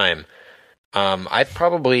at the time. I'm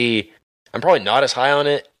probably not as high on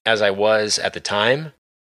it as I was at the time,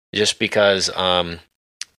 just because I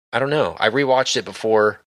don't know. I rewatched it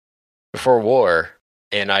before War,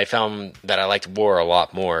 and I found that I liked War a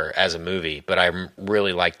lot more as a movie, but I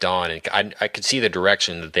really liked Dawn, and I could see the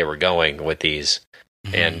direction that they were going with these,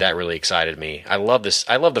 and that really excited me. I love this.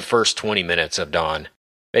 I love the first 20 minutes of Dawn,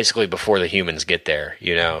 basically before the humans get there.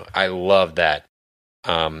 You know, I love that,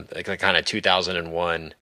 like the kind of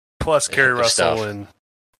 2001. Plus, Kerry Russell and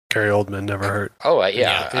Gary Oldman never hurt. Oh,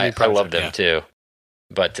 yeah, I love them too,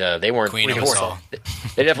 but they weren't.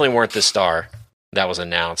 They definitely weren't the star that was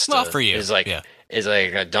announced. Well, for you, Is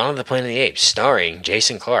like Dawn of the Planet of the Apes, starring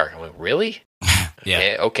Jason Clarke. I'm like, really?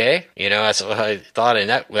 Yeah. Okay. You know, that's what I thought, and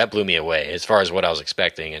that blew me away as far as what I was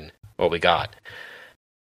expecting and what we got.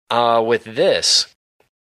 With this,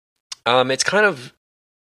 it's kind of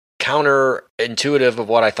counterintuitive of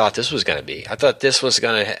what I thought this was going to be. I thought this was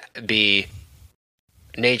going to be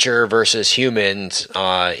nature versus humans,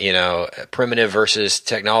 you know, primitive versus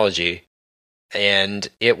technology, and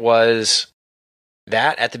it was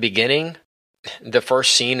that at the beginning. The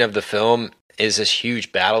first scene of the film is this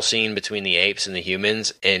huge battle scene between the apes and the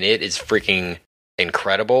humans, and it is freaking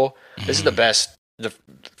incredible. This is the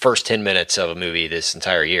first 10 minutes of a movie this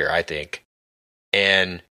entire year, I think.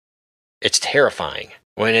 And it's terrifying.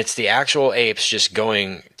 When it's the actual apes just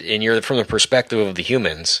going, and you're from the perspective of the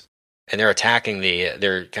humans, and they're attacking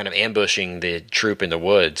they're kind of ambushing the troop in the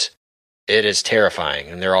woods, it is terrifying.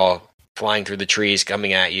 And they're all flying through the trees,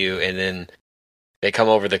 coming at you, and then they come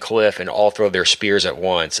over the cliff and all throw their spears at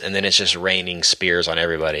once, and then it's just raining spears on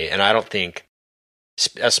everybody. And I don't think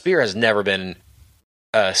a spear has never been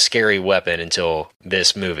a scary weapon until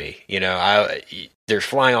this movie. You know, they're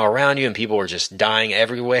flying all around you, and people are just dying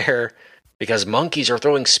everywhere because monkeys are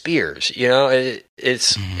throwing spears. You know,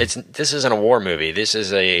 this isn't a war movie. This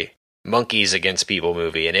is a monkeys against people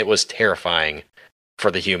movie, and it was terrifying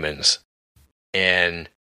for the humans. And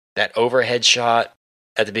that overhead shot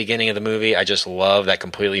at the beginning of the movie, I just love that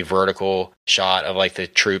completely vertical shot of like the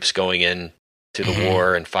troops going in to the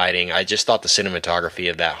war and fighting. I just thought the cinematography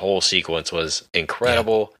of that whole sequence was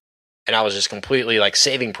incredible. And I was just completely like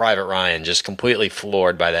Saving Private Ryan, just completely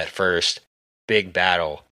floored by that first big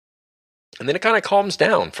battle. And then it kind of calms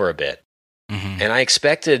down for a bit. Mm-hmm. And I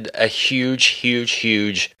expected a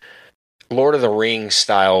huge Lord of the Rings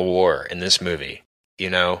style war in this movie,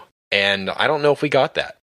 and I don't know if we got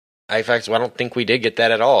that. In fact, I don't think we did get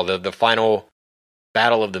that at all. The final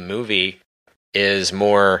battle of the movie is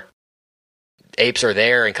more apes are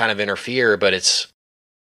there and kind of interfere, but it's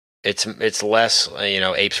less,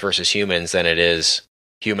 apes versus humans than it is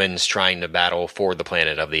humans trying to battle for the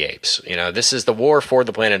planet of the apes. This is the war for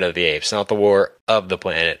the planet of the apes, not the war of the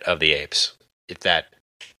planet of the apes, if that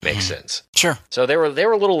makes sense. Sure. So they were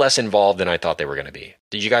a little less involved than I thought they were going to be.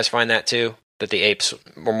 Did you guys find that too? That the apes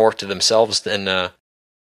were more to themselves than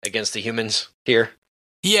against the humans here?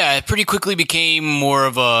 Yeah, it pretty quickly became more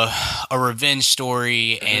of a revenge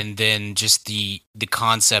story, and then just the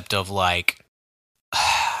concept of like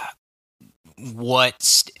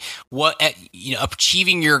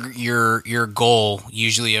achieving your goal,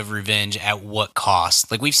 usually of revenge, at what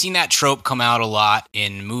cost. Like, we've seen that trope come out a lot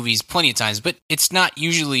in movies plenty of times, but it's not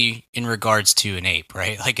usually in regards to an ape,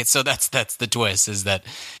 right? Like, so that's the twist, is that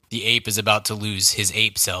the ape is about to lose his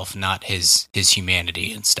ape self, not his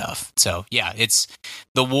humanity and stuff. So yeah, it's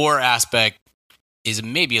the war aspect is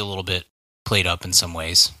maybe a little bit played up in some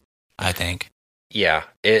ways, I think. Yeah,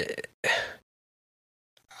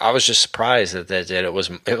 I was just surprised that it was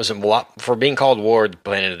a lot, for being called War of the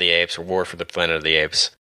Planet of the Apes, or War for the Planet of the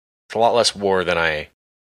Apes. It's a lot less war than I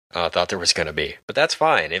thought there was going to be, but that's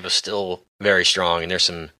fine. It was still very strong, and there's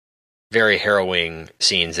some very harrowing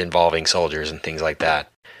scenes involving soldiers and things like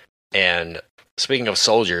that. And speaking of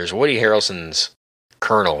soldiers, Woody Harrelson's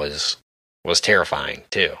Colonel was terrifying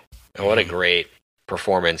too. And what a great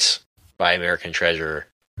performance by American Treasure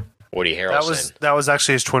Woody Harrelson. That was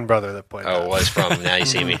actually his twin brother that played. Oh, it was from Now You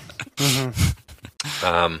See Me.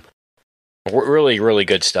 Really, really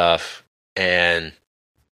good stuff, and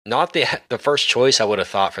not the first choice I would have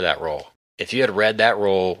thought for that role. If you had read that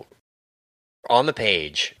role on the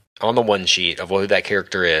page, on the one sheet of who that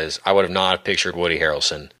character is, I would have not pictured Woody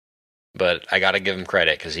Harrelson. But I got to give him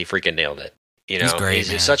credit because he freaking nailed it. He's great.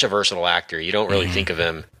 He's such a versatile actor. You don't really think of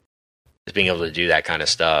him as being able to do that kind of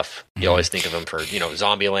stuff. You always think of him for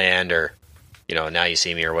Zombieland or Now You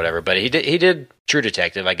See Me or whatever. But he did True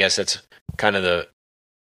Detective. I guess that's kind of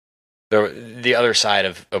the other side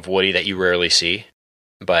of Woody that you rarely see.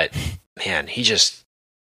 But man, he's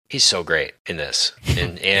so great in this,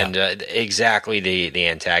 and exactly the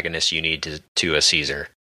antagonist you need to a Caesar.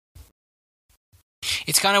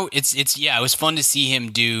 It's kind of it was fun to see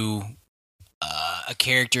him do a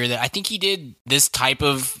character that I think he did this type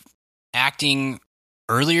of acting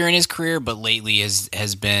earlier in his career, but lately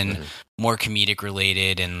has been more comedic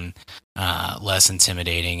related and less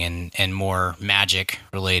intimidating and more magic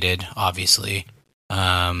related, obviously. He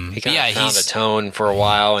found a tone for a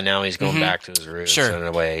while, and now he's going back to his roots in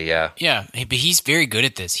a way. Yeah, but he's very good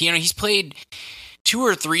at this. He's played 2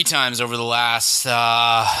 or 3 times over the last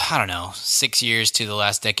 6 years to the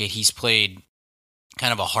last decade. He's played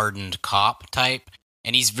kind of a hardened cop type,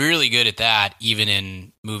 and he's really good at that, even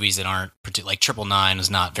in movies that aren't like 999 was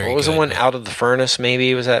not very good. What was the one, Out of the Furnace,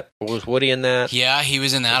 maybe? Was Woody in that? Yeah, he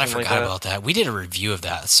was in that. Something I forgot about that. We did a review of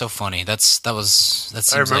that. It's so funny. That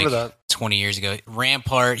seems I remember like that. 20 years ago.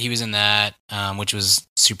 Rampart, he was in that, which was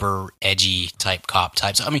super edgy type cop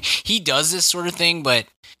type. So, he does this sort of thing, but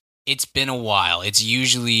it's been a while. It's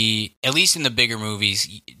usually, at least in the bigger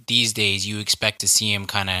movies these days, you expect to see him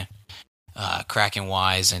kind of cracking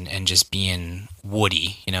wise and just being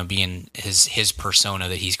Woody, being his persona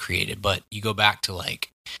that he's created. But you go back to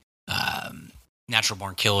like Natural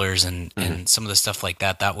Born Killers and some of the stuff like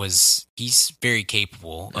that. He's very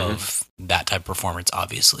capable of that type of performance.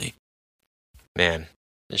 Obviously, man,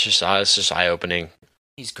 it's just eye opening.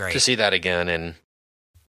 He's great to see that again, and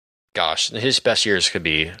gosh, his best years could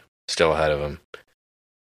be still ahead of him.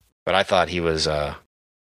 But I thought he was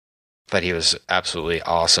absolutely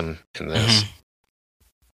awesome in this.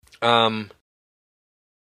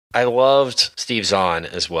 I loved Steve Zahn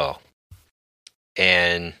as well.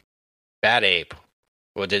 And Bad Ape.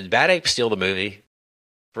 Well, did Bad Ape steal the movie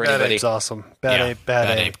for Bad anybody? Ape's awesome. Bad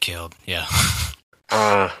Ape killed. Yeah.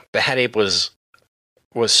 Bad Ape was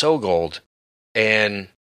so gold. And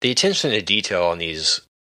the attention to detail on these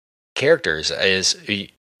characters is,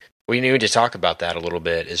 we need to talk about that a little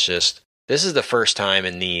bit. It's just, this is the first time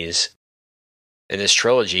in this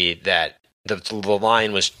trilogy that the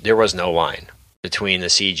line there was no line between the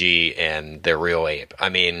CG and the real ape.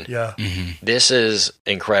 This is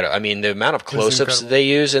incredible. The amount of close-ups they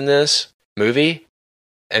use in this movie.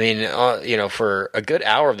 For a good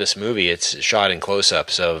hour of this movie, it's shot in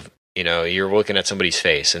close-ups of You know, you're looking at somebody's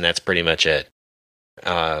face, and that's pretty much it.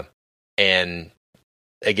 And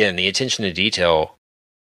again, the attention to detail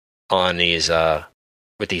on these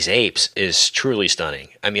with these apes is truly stunning.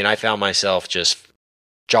 I mean, I found myself just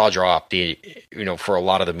jaw dropped, for a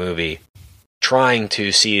lot of the movie, trying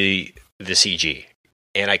to see the CG,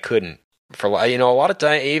 and I couldn't. For a lot of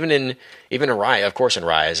time, even in Rise, of course, in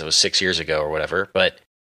Rise, it was 6 years ago or whatever, but.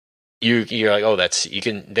 You're like, oh,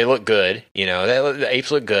 they look good, the apes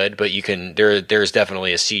look good, but there's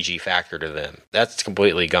definitely a CG factor to them. That's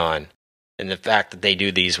completely gone. And the fact that they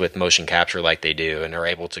do these with motion capture like they do and are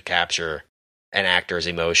able to capture an actor's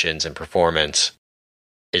emotions and performance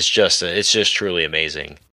it's just truly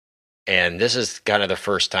amazing. And this is kind of the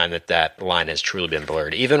first time that line has truly been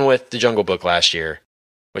blurred. Even with The Jungle Book last year,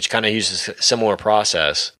 which kind of uses a similar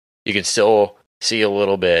process, you can still see a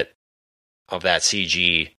little bit of that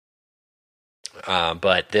CG.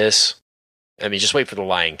 But this, just wait for The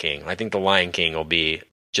Lion King. I think The Lion King will be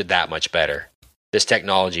just that much better. This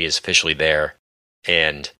technology is officially there,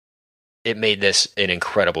 and it made this an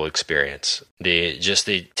incredible experience.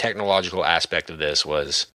 The technological aspect of this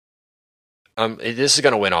was, this is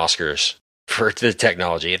going to win Oscars for the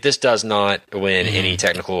technology. If this does not win any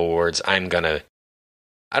technical awards, I don't know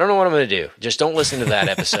what I'm going to do. Just don't listen to that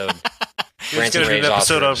episode. He's going to do an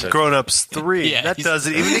episode of Grown Ups 3. Yeah, that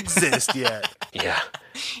doesn't even exist yet. Yeah.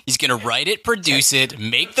 He's going to write it, produce it,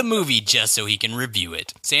 make the movie just so he can review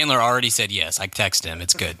it. Sandler already said yes. I texted him.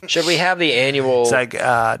 It's good. Should we have the annual... It's like,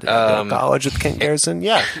 college with Ken Garrison?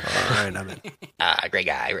 Yeah. All right, I'm in. Great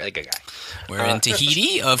guy. Really good guy. We're in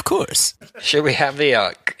Tahiti, of course. Should we have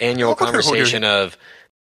the annual conversation of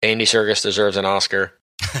Andy Serkis deserves an Oscar?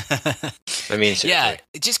 Seriously. Yeah,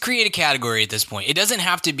 just create a category at this point. It doesn't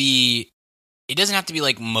have to be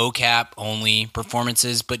like mocap only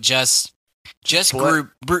performances, but just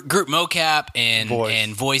group mocap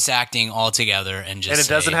and voice acting all together, and it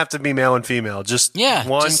doesn't have to be male and female. Just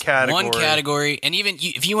one category. And even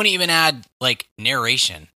if you want to even add like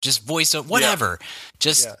narration, just voice of whatever,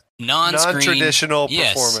 non-screen, non-traditional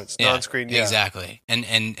performance, non-screen, exactly, and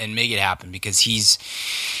make it happen, because he's.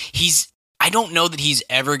 I don't know that he's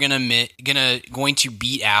ever going to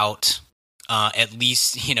beat out at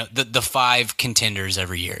least the 5 contenders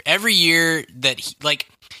every year. Every year that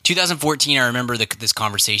 2014, I remember this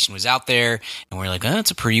conversation was out there, and we're like, it's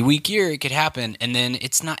a pretty weak year. It could happen, and then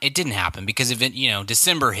it didn't happen, because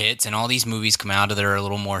December hits and all these movies come out that are a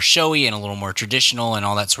little more showy and a little more traditional and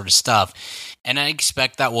all that sort of stuff. And I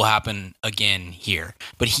expect that will happen again here.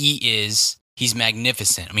 But he's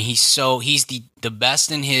magnificent. He's the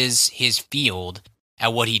best in his field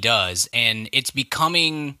at what he does, and it's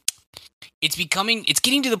getting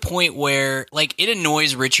to the point where it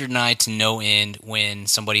annoys Richard and I to no end when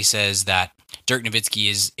somebody says that Dirk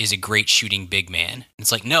Nowitzki is a great shooting big man.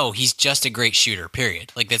 It's like, no, he's just a great shooter,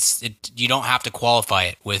 period. That's it. You don't have to qualify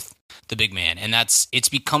it with the big man. And it's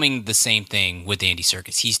becoming the same thing with Andy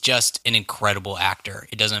Serkis. He's just an incredible actor.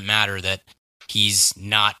 It doesn't matter that he's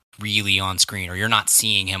not really on screen, or you're not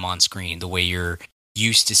seeing him on screen the way you're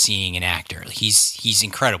used to seeing an actor. He's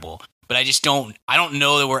incredible. But I don't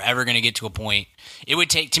know that we're ever going to get to a point. It would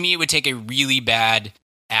take a really bad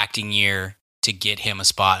acting year to get him a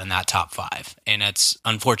spot in that top 5. And that's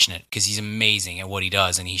unfortunate, because he's amazing at what he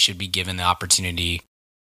does, and he should be given the opportunity,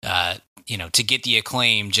 to get the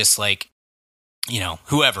acclaim, just like,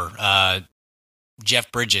 whoever,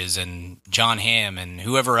 Jeff Bridges and John Hamm and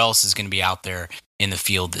whoever else is going to be out there in the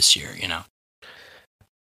field this year,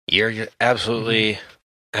 You absolutely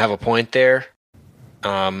have a point there.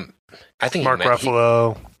 I think Mark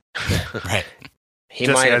Ruffalo, right? He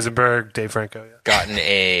Jesse might Eisenberg, Dave Franco.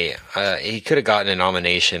 Yeah. He could have gotten a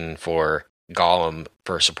nomination for Gollum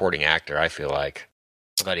for supporting actor. I feel like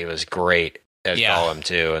I thought he was great as Gollum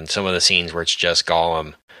too, and some of the scenes where it's just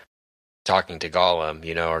Gollum talking to Gollum,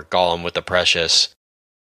 or Gollum with the Precious.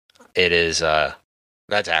 It is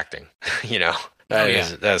that's acting,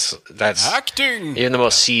 That's acting. Even the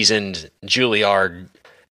most seasoned Juilliard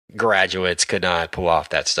graduates could not pull off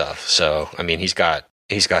that stuff. So, he's got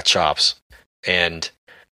chops, and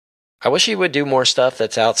I wish he would do more stuff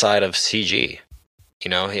that's outside of CG.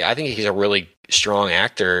 I think he's a really strong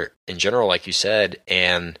actor in general, like you said,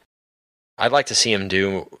 and I'd like to see him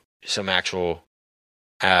do some actual,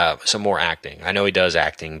 some more acting. I know he does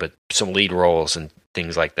acting, but some lead roles and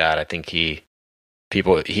things like that. I think he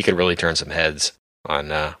could really turn some heads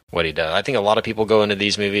on what he does. I think a lot of people go into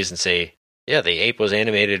these movies and say, yeah, the ape was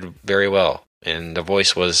animated very well, and the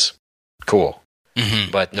voice was cool. Mm-hmm.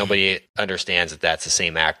 But nobody understands that that's the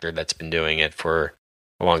same actor that's been doing it for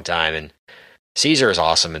a long time. And Caesar is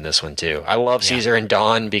awesome in this one, too. I love Caesar and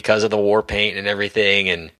Dawn because of the war paint and everything,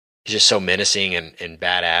 and he's just so menacing and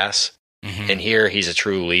badass. Mm-hmm. And here he's a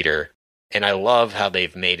true leader. And I love how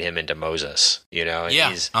they've made him into Moses, you know?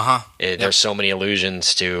 And there's so many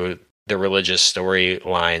allusions to the religious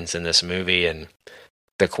storylines in this movie and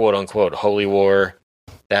the quote-unquote holy war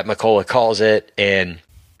that McCullough calls it, and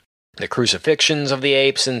the crucifixions of the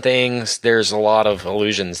apes and things. There's a lot of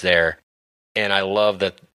allusions there. And I love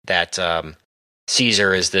that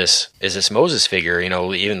Caesar is this Moses figure, you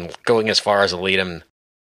know, even going as far as to lead him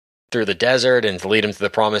through the desert and to lead him to the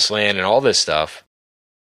promised land and all this stuff.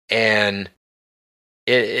 And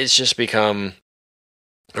it's just become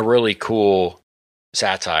a really cool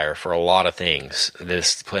satire for a lot of things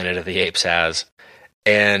this Planet of the Apes has.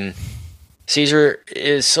 And Caesar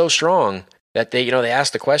is so strong that they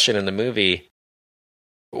asked the question in the movie,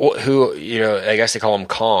 who, I guess they call him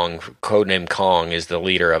Kong, codename Kong is the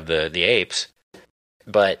leader of the apes.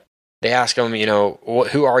 But they ask him,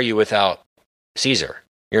 who are you without Caesar?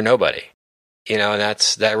 You're nobody. And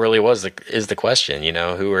that really is the question,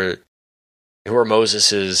 who are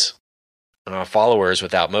Moses's followers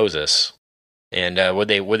without Moses? And would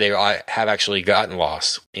they have actually gotten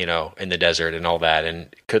lost, in the desert and all that?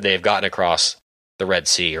 And could they have gotten across the Red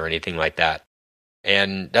Sea or anything like that?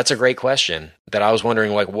 And that's a great question that I was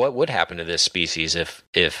wondering, like, what would happen to this species if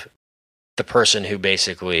the person who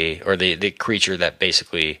basically, or the creature that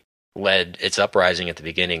basically led its uprising at the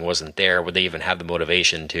beginning wasn't there? Would they even have the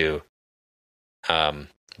motivation to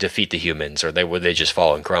defeat the humans, or would they just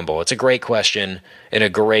fall and crumble? It's a great question and a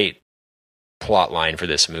great plot line for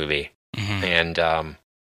this movie. Mm-hmm. And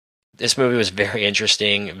this movie was very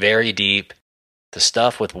interesting, very deep. The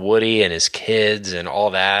stuff with Woody and his kids and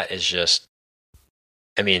all that is just,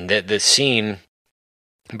 I mean, the scene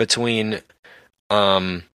between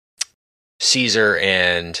Caesar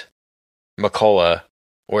and McCullough,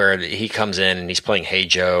 where he comes in and he's playing Hey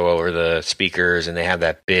Joe over the speakers and they have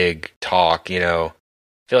that big talk, I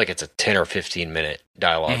feel like it's a 10 or 15 minute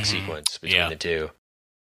dialogue sequence between the two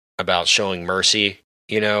about showing mercy.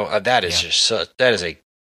 That is just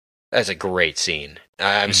that's a great scene.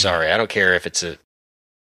 I'm sorry. I don't care if it's a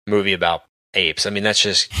movie about apes. I mean, that's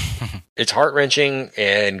just, it's heart wrenching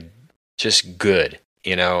and just good,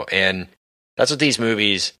 and that's what these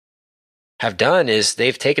movies have done, is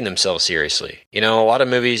they've taken themselves seriously. A lot of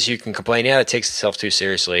movies you can complain, it takes itself too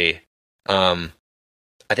seriously. I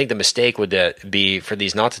think the mistake would be for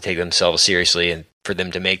these not to take themselves seriously and for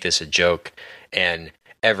them to make this a joke, and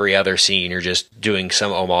every other scene you're just doing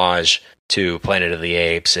some homage to Planet of the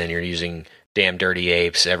Apes and you're using damn dirty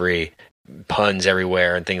apes, every puns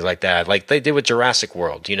everywhere and things like that, like they did with Jurassic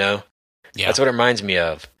World. That's what it reminds me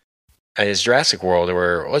of. Is Jurassic World,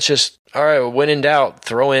 where let's just, all right, when in doubt,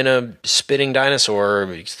 throw in a spitting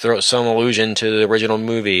dinosaur, throw some allusion to the original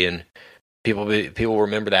movie, and people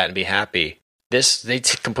remember that and be happy. They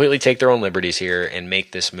completely take their own liberties here and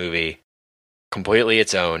make this movie completely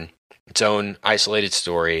its own isolated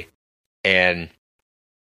story, and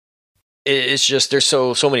it's just, there's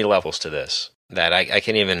so many levels to this that I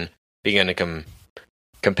can't even begin to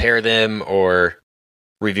compare them or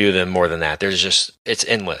review them more than that. There's just, it's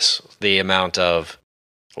endless, the amount of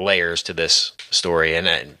layers to this story.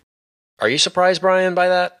 And are you surprised, Brian, by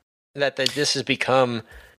that this has become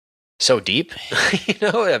so deep?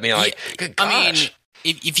 I mean, like, good gosh. I mean,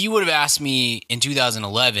 if you would have asked me in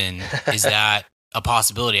 2011, is that a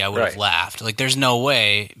possibility, I would have laughed. Like, there's no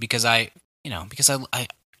way, because I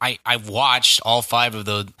watched all 5 of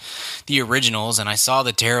the originals, and I saw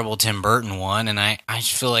the terrible Tim Burton one, and I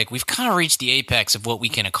feel like we've kind of reached the apex of what we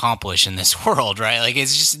can accomplish in this world, right? Like,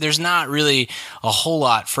 it's just, there's not really a whole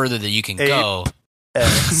lot further that you can go.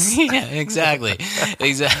 Yeah, exactly.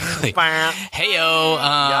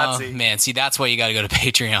 Heyo, man. See, that's why you got to go to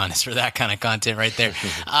Patreon, is for that kind of content right there.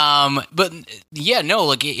 But yeah, no,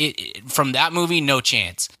 like from that movie, no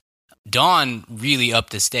chance. Dawn really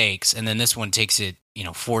upped the stakes, and then this one takes it,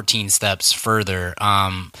 14 steps further.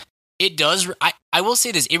 It does. I will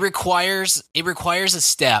say this: it requires a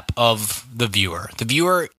step of the viewer. The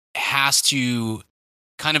viewer has to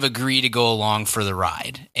kind of agree to go along for the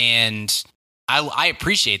ride, and I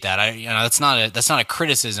appreciate that. That's not a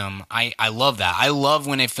criticism. I love that. I love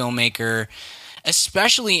when a filmmaker,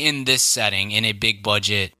 especially in this setting, in a big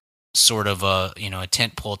budget sort of a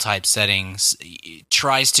tentpole type settings,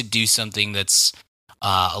 tries to do something that's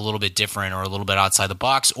a little bit different or a little bit outside the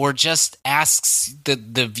box, or just asks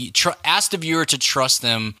the viewer to trust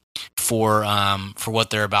them for what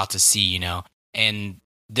they're about to see. And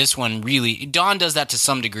this one really, Dawn does that to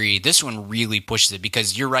some degree. This one really pushes it,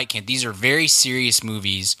 because you're right, Kent. These are very serious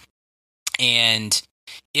movies. And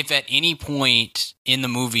if at any point in the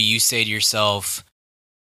movie you say to yourself,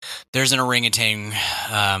 there's an orangutan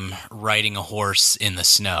riding a horse in the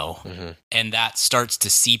snow, and that starts to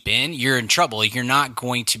seep in, you're in trouble. You're not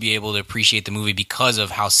going to be able to appreciate the movie because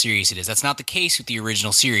of how serious it is. That's not the case with the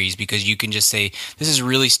original series, because you can just say, this is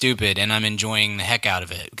really stupid, and I'm enjoying the heck out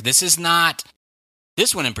of it.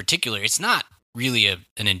 This one in particular, it's not really an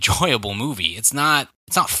enjoyable movie. It's not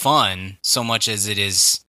fun so much as it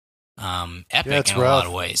is epic in a lot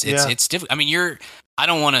of ways. It's difficult. I mean, I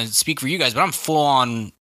don't want to speak for you guys, but I'm full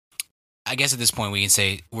on. I guess at this point we can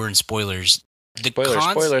say we're in spoilers.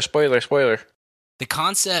 Spoiler. The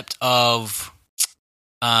concept of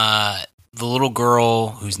the little girl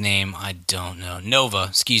whose name I don't know, Nova.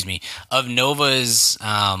 Excuse me. Of Nova's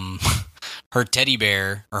her teddy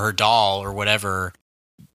bear or her doll or whatever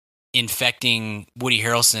infecting Woody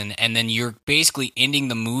Harrelson, and then you're basically ending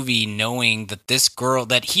the movie knowing that this girl,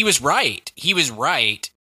 that he was right.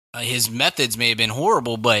 His methods may have been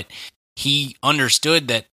horrible, but he understood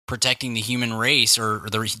that protecting the human race or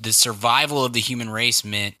the survival of the human race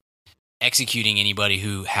meant executing anybody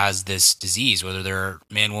who has this disease, whether they're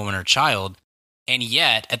man, woman, or child. And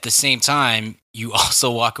yet, at the same time, you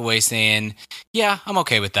also walk away saying, yeah, I'm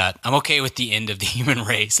okay with that. I'm okay with the end of the human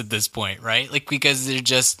race at this point, right? Like, because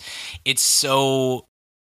it's so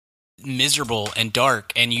miserable and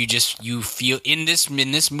dark, and you feel in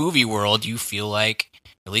this movie world, you feel like,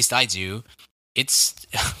 at least I do,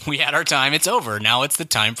 we had our time, it's over. Now it's the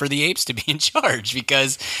time for the apes to be in charge,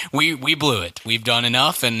 because we blew it. We've done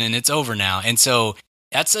enough, and it's over now. And so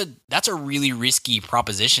that's a really risky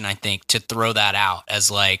proposition, I think, to throw that out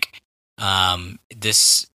as like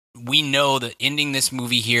this. We know that ending this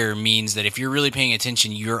movie here means that if you're really paying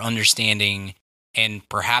attention, you're understanding and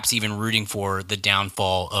perhaps even rooting for the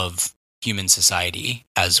downfall of human society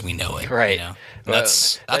as we know it. Right. You know?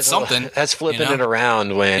 That's something. That's flipping it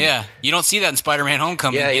around when. You don't see that in Spider-Man: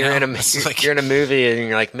 Homecoming. Yeah, you're in a movie and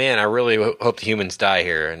you're like, man, I really hope the humans die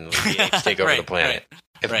here and the apes take over the planet.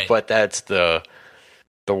 Right. But that's the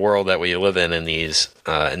world that we live in these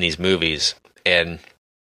movies, and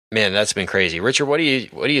man, that's been crazy. Richard, what do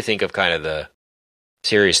you think of kind of the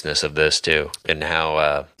seriousness of this too, and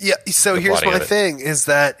how? So here's my thing: is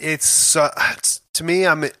that it's to me,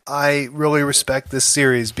 I really respect this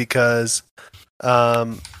series because,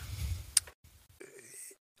 I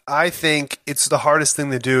think it's the hardest thing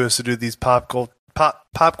to do is to do these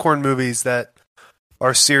popcorn movies that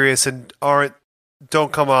are serious and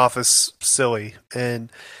don't come off as silly.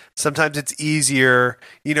 And sometimes it's easier.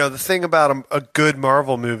 You know, the thing about a good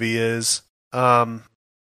Marvel movie is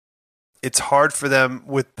it's hard for them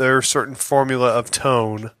with their certain formula of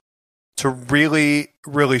tone to really,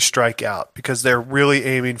 really strike out because they're really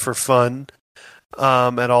aiming for fun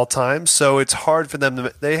at all times. So it's hard for them to.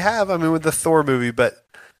 With the Thor movie, the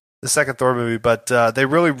second Thor movie, but they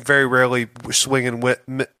really very rarely swing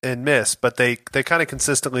and miss, but they kind of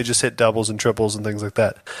consistently just hit doubles and triples and things like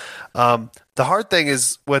that. The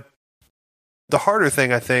harder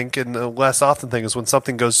thing, I think, and the less often thing is when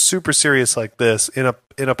something goes super serious like this in a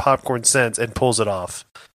popcorn sense and pulls it off.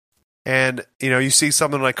 And, you see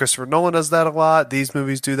someone like Christopher Nolan does that a lot. These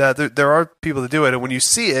movies do that. There are people that do it. And when you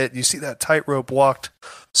see it, you see that tightrope walked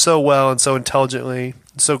so well and so intelligently,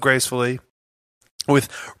 so gracefully, with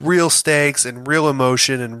real stakes and real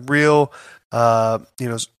emotion and real,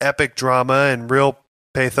 epic drama and real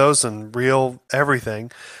pathos and real everything.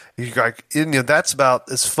 That's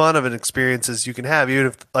about as fun of an experience as you can have, even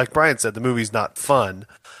if, like Brian said, the movie's not fun.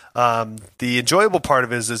 The enjoyable part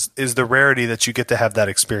of it is the rarity that you get to have that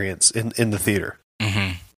experience in the theater.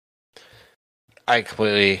 Mm-hmm. I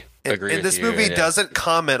completely agree. And this movie doesn't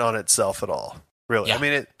comment on itself at all. Really, yeah,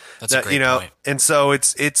 that's a great point. And so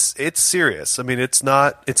it's serious. I mean, it's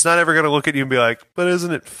not ever going to look at you and be like, "But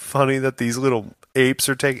isn't it funny that these little apes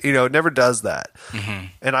are taking?" It never does that. Mm-hmm.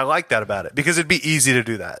 And I like that about it because it'd be easy to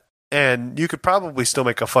do that, and you could probably still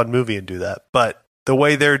make a fun movie and do that. But the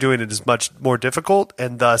way they're doing it is much more difficult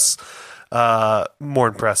and thus more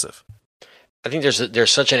impressive. I think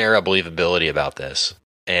there's such an air of believability about this,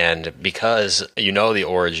 and because the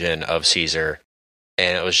origin of Caesar.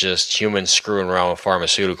 And it was just humans screwing around with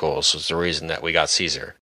pharmaceuticals was the reason that we got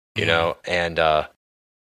Caesar, and we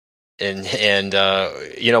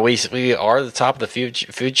are the top of the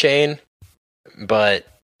food chain, but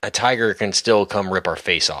a tiger can still come rip our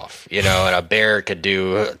face off, and a bear could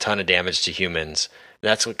do a ton of damage to humans.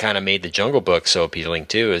 That's what kind of made the Jungle Book so appealing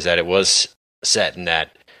too, is that it was set in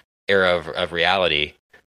that era of reality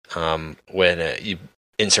when you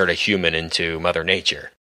insert a human into Mother Nature.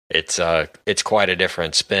 It's quite a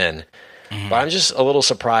different spin, but I'm just a little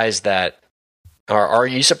surprised that. Or are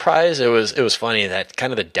you surprised? It was funny that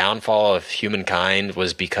kind of the downfall of humankind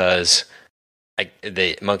was because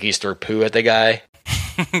the monkeys threw poo at the guy.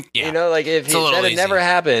 Yeah. You know, like if that had never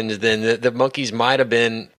happened, then the monkeys might have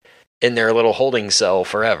been in their little holding cell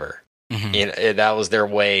forever. Mm-hmm. You know, that was their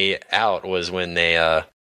way out, was when they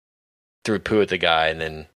threw poo at the guy and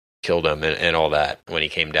then killed him and all that when he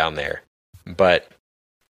came down there. But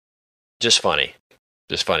just funny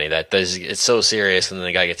that it's so serious, and then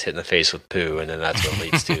the guy gets hit in the face with poo, and then that's what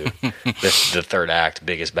leads to the third act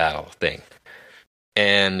biggest battle thing.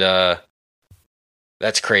 And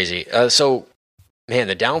that's crazy. So, man,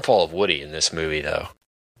 the downfall of Woody in this movie though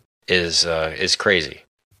is crazy.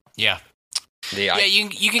 Yeah.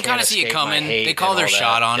 You can kind of see it coming. They call their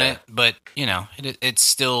shot on it, but you know,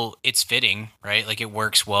 it's fitting, right? Like it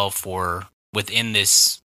works well for within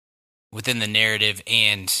the narrative,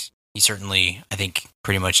 and he certainly, I think,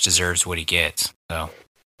 pretty much deserves what he gets. So,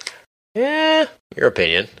 yeah, your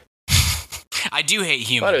opinion. I do hate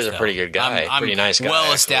humans. But he was a pretty good guy, I'm pretty nice guy.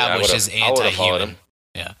 Well established as anti-human.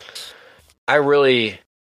 Yeah, I really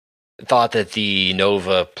thought that the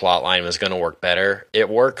Nova plotline was going to work better. It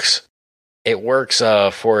works. It works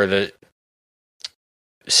for the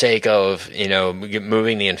sake of, you know,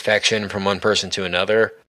 moving the infection from one person to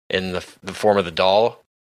another in the form of the doll.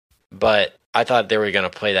 But I thought they were going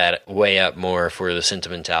to play that way up more for the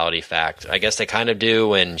sentimentality fact. I guess they kind of do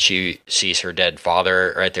when she sees her dead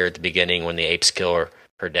father right there at the beginning, when the apes kill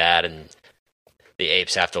her dad, and the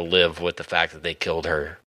apes have to live with the fact that they killed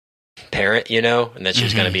her parent, you know, and that she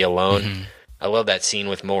was going to be alone. Mm-hmm. I love that scene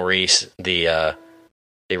with Maurice, the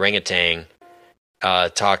orangutan,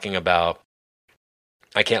 talking about,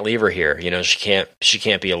 I can't leave her here. You know, she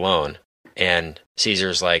can't be alone. And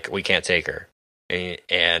Caesar's like, we can't take her.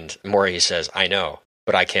 And Maurice says, I know,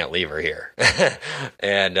 but I can't leave her here.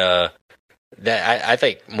 And that I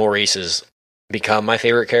think Maurice has become my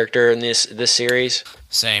favorite character in this series.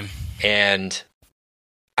 Same. And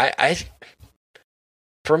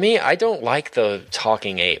for me, I don't like the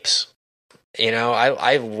talking apes. You know,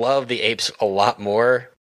 I love the apes a lot more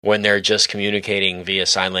when they're just communicating via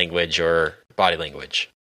sign language or body language.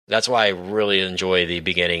 That's why I really enjoy the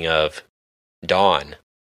beginning of Dawn,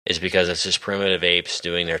 is because it's just primitive apes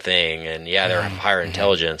doing their thing, and yeah, they're higher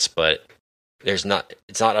intelligence, but it's not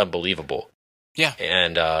unbelievable. Yeah.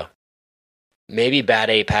 And maybe Bad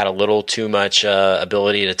Ape had a little too much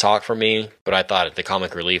ability to talk for me, but I thought the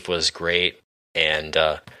comic relief was great, and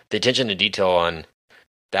the attention to detail on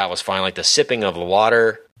that was fine, like the sipping of the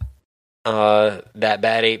water that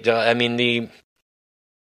Bad Ape does. I mean,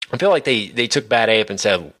 I feel like they took Bad Ape and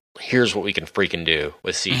said, here's what we can freaking do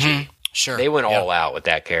with CG. Mm-hmm. Sure. They went all out with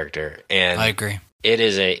that character, and I agree. It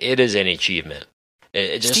is an achievement.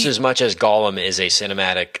 Just as much as Gollum is a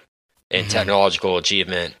cinematic and technological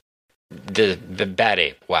achievement, the Bad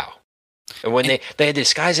Ape, wow. And when they had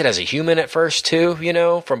disguised it as a human at first too, you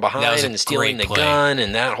know, from behind and stealing the gun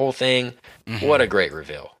and that whole thing. Mm-hmm. What a great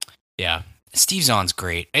reveal. Yeah. Steve Zahn's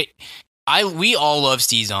great. We all love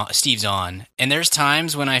Steve Zahn, and there's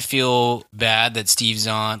times when I feel bad that Steve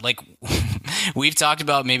Zahn, like we've talked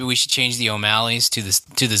about, maybe we should change the O'Malleys to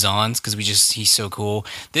the Zahns because he's so cool.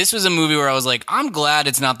 This was a movie where I was like, I'm glad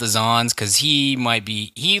it's not the Zahns, because he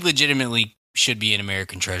legitimately should be an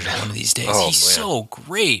American treasure one of these days. He's so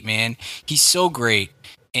great, man. He's so great,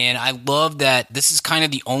 and I love that this is kind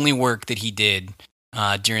of the only work that he did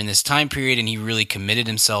during this time period, and he really committed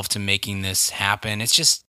himself to making this happen. It's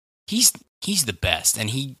just he's the best, and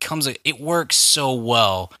it works so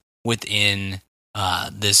well within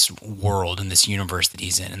this world and this universe that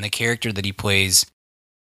he's in, and the character that he plays.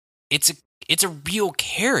 It's a real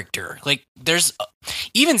character. Like, there's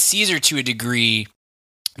even Caesar, to a degree.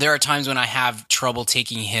 There are times when I have trouble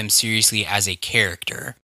taking him seriously as a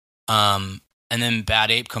character, and then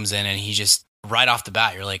Bad Ape comes in, and he just right off the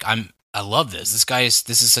bat, you're like, I love this.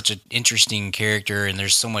 This is such an interesting character, and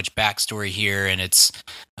there's so much backstory here, and it's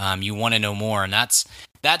you want to know more, and that's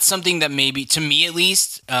something that maybe, to me at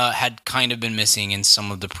least, had kind of been missing in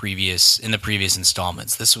some of the previous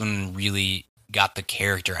installments. This one really got the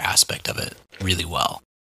character aspect of it really well.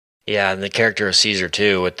 Yeah, and the character of Caesar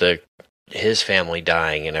too, with his family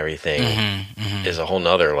dying and everything, is a whole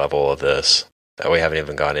nother level of this that we haven't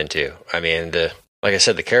even gone into. I mean, like I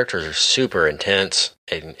said, the characters are super intense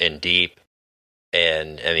and deep,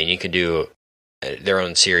 and I mean, you can do their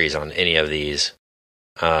own series on any of these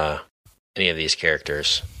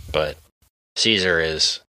characters. But Caesar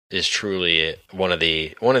is truly one of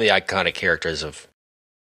the iconic characters of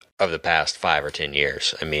the past 5 or 10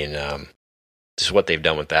 years. I mean, just what they've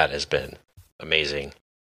done with that has been amazing.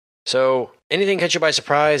 So, anything catch you by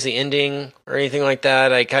surprise? The ending or anything like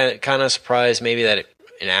that? I kind of surprised maybe that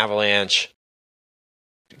an avalanche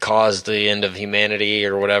caused the end of humanity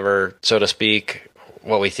or whatever, so to speak,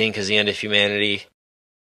 what we think is the end of humanity.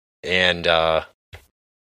 And, I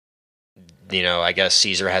guess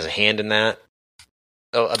Caesar has a hand in that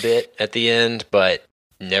a bit at the end, but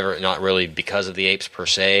not really because of the apes per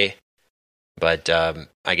se. But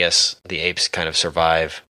I guess the apes kind of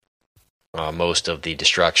survive most of the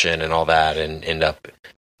destruction and all that and end up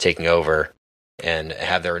taking over and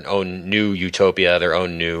have their own new utopia, their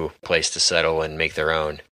own new place to settle and make their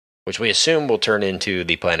own, which we assume will turn into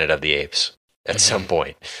the Planet of the Apes at some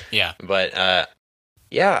point. Yeah. But,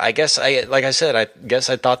 I guess I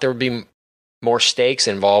thought there would be more stakes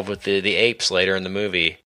involved with the apes later in the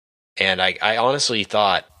movie. And I honestly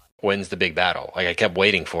thought, when's the big battle? Like, I kept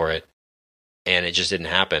waiting for it, and it just didn't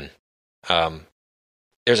happen.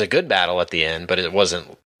 There's a good battle at the end, but it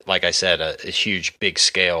wasn't, like I said, a huge, big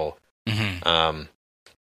scale. Mm-hmm.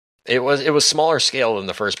 It was smaller scale than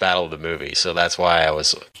the first battle of the movie, so that's why I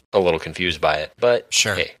was a little confused by it. But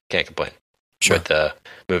sure, hey, can't complain sure. with the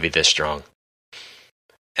movie this strong.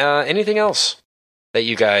 Anything else that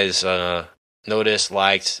you guys noticed,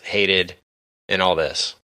 liked, hated, and all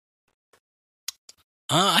this?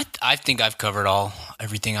 I think I've covered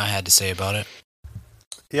everything I had to say about it.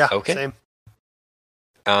 Yeah. Okay. Same.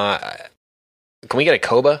 Can we get a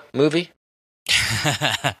Koba movie?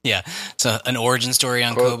 Yeah, so an origin story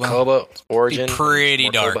on Koba. Koba origin. Pretty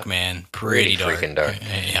dark, Koba. Man. Pretty dark. Freaking dark.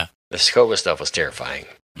 Yeah. The Koba stuff was terrifying.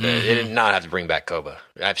 Mm-hmm. They did not have to bring back Koba.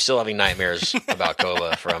 I'm still having nightmares about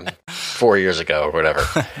Koba from 4 years ago or whatever.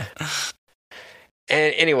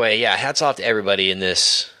 And anyway, yeah, hats off to everybody in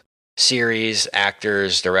this series,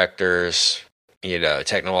 actors, directors,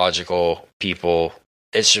 technological people.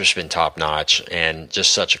 It's just been top notch and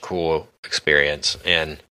just such a cool experience.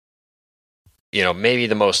 And, maybe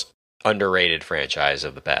the most underrated franchise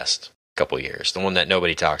of the past couple of years. The one that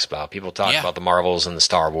nobody talks about. People talk about the Marvels and the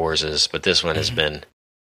Star Warses, but this one has been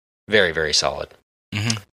very, very solid.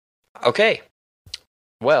 Mm-hmm. Okay.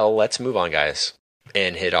 Well, let's move on, guys,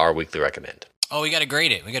 and hit our weekly recommend. Oh, we got to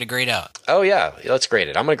grade it. We got to grade out. Oh, yeah. Let's grade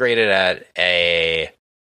it. I'm going to grade it at a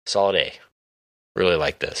solid A. Really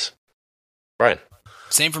like this. Brian?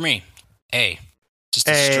 Same for me. A. Just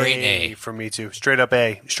a straight A. For me, too. Straight up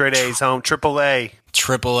A. Straight A's home. Triple A.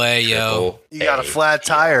 Triple A, yo. You got a flat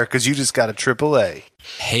tire because you just got a triple A.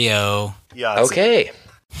 Hey, yo. Yeah. Okay.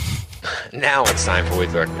 Now it's time for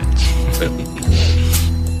Weekly Recommends.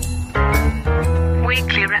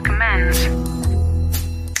 Weekly Recommends.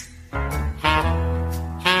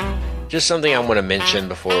 Just something I want to mention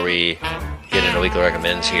before we get into Weekly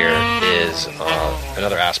Recommends here is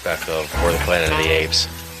another aspect of For the Planet of the Apes.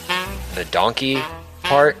 The donkey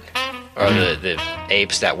part, or the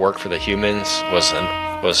apes that work for the humans,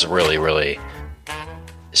 was really, really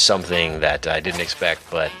something that I didn't expect.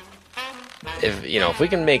 But if we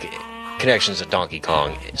can make connections to Donkey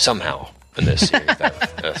Kong somehow in this series,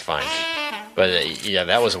 that's fine. But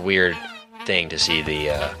that was a weird thing to see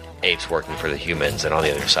the apes working for the humans and on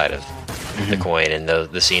the other side of the coin, and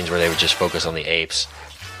the scenes where they would just focus on the apes,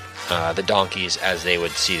 the donkeys, as they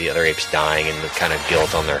would see the other apes dying and the kind of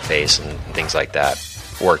guilt on their face and things like that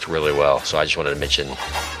worked really well. So I just wanted to mention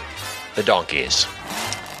the donkeys.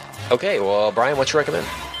 Okay, well, Brian, what you recommend?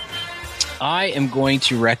 I am going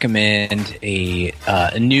to recommend a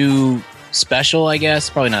new special, I guess.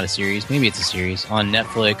 Probably not a series. Maybe it's a series on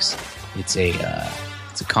Netflix. It's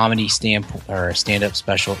a comedy stand-up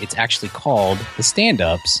special. It's actually called The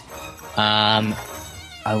Stand-Ups. I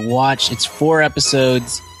watched. It's 4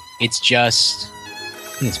 episodes. It's just.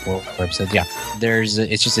 I think it's 4 episodes. Yeah.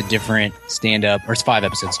 It's just a different stand-up, or it's 5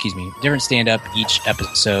 episodes. Excuse me. Different stand-up each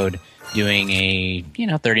episode, doing a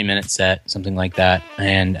 30-minute set, something like that,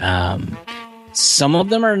 and some of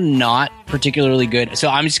them are not particularly good. So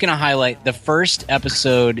I'm just going to highlight the first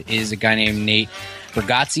episode is a guy named Nate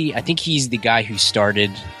Bargatze. I think he's the guy who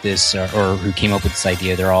started this or who came up with this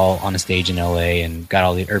idea. They're all on a stage in LA and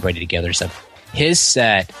got everybody together and stuff. His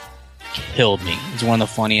set killed me. It's one of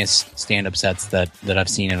the funniest stand-up sets that I've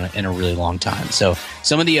seen in a really long time. So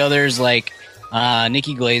some of the others like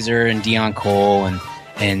Nikki Glazer and Dion Cole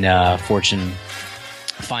and Fortune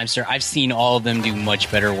Feimster, I've seen all of them do much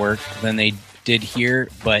better work than they did here,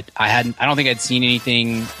 but I don't think I'd seen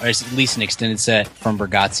anything, or at least an extended set from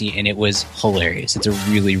Bargatze, and it was hilarious. It's a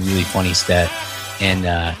really, really funny set,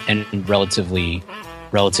 and relatively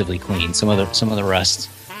clean. Some of the rest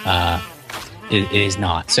it is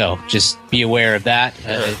not. So just be aware of that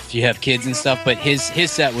if you have kids and stuff. But his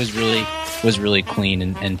set was really clean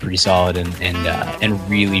and pretty solid and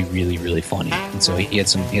really, really, really funny. And so he had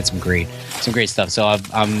some great stuff. So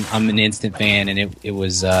I'm an instant fan, and it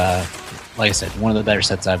was like I said, one of the better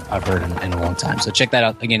sets I've heard in a long time. So check that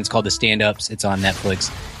out. Again, it's called The Stand-Ups. It's on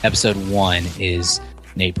Netflix. Episode 1 is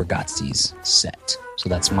Nate Bargatze's set. So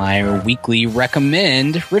that's my weekly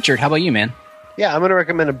recommend. Richard, how about you, man? Yeah, I'm going to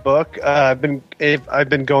recommend a book. I've been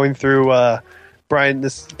going through Brian.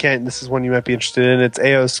 This is one you might be interested in. It's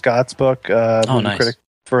A.O. Scott's book. Nice. Critic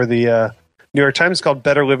for the New York Times. It's called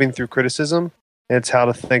Better Living Through Criticism. It's how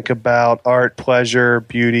to think about art, pleasure,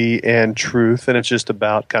 beauty, and truth. And it's just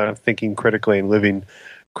about kind of thinking critically and living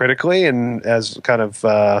critically. And as kind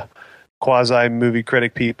of quasi movie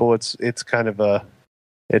critic people, it's kind of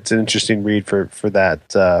it's an interesting read for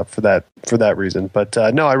that reason. But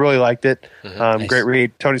no, I really liked it. Nice. Great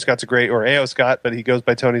read. Tony Scott's or A.O. Scott, but he goes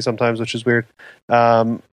by Tony sometimes, which is weird.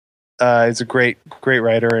 He's a great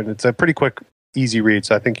writer, and it's a pretty quick, easy read.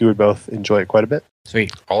 So I think you would both enjoy it quite a bit.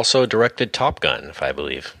 Sweet. Also directed Top Gun, if I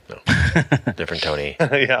believe. No. Different Tony.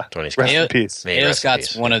 Yeah. Tony Scott. Rest in peace. A.O.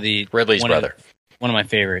 Scott's one of the Ridley's brother. One of my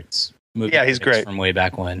favorites. Yeah, he's great from way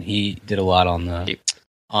back when. He did a lot on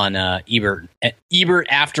Ebert. Ebert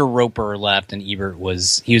after Roper left, and he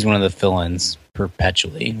was one of the fill-ins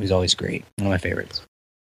perpetually. He was always great. One of my favorites.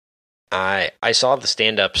 I saw the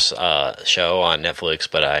stand-ups show on Netflix,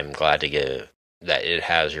 but I'm glad to get that it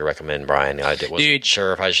has your recommend, Brian. I wasn't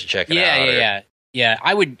sure if I should check it out. Yeah.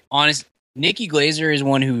 I would Nikki Glaser is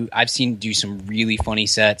one who I've seen do some really funny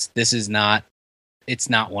sets. This is not. It's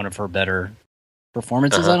not one of her better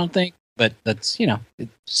performances, I don't think. But that's,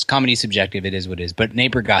 it's comedy subjective. It is what it is. But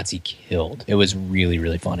Nate Bargatze killed. It was really,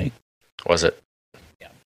 really funny. Was it? Yeah.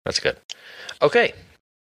 That's good. Okay.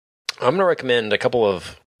 I'm going to recommend a couple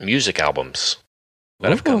of music albums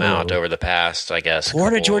that have come out over the past, I guess.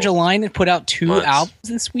 Florida Georgia Line put out 2 months. albums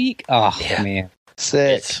this week. Oh, yeah. Man.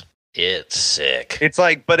 Sick. It's sick. It's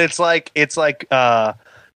like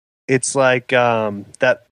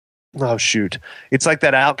that. Oh shoot! It's like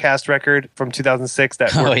that Outkast record from 2006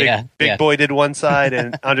 that where Big Boy did one side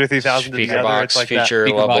and Under 3000 did the other. It's like feature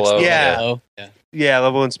that. Level O. Yeah,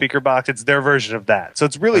 Level and Speaker Box. It's their version of that. So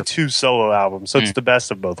it's really 2 solo albums. So it's the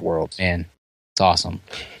best of both worlds. Man, it's awesome.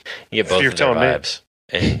 You get both of their vibes,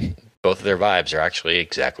 and both of their vibes are actually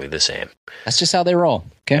exactly the same. That's just how they roll.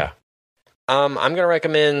 Okay. Yeah. I'm going to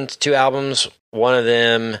recommend 2 albums. One of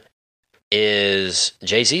them is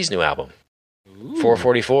Jay-Z's new album.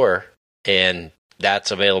 444, and that's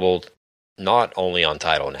available not only on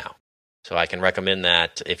Tidal now. So I can recommend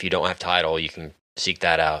that. If you don't have Tidal, you can seek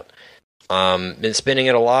that out. Been spinning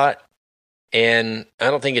it a lot, and I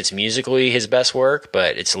don't think it's musically his best work,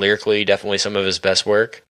 but it's lyrically definitely some of his best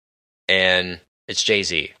work, and it's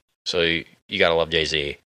Jay-Z. So you got to love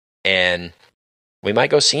Jay-Z. And we might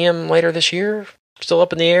go see him later this year, still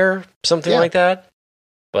up in the air, something like that.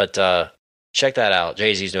 But check that out,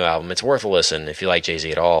 Jay-Z's new album. It's worth a listen if you like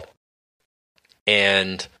Jay-Z at all.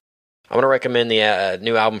 And I'm going to recommend the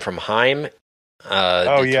new album from Haim.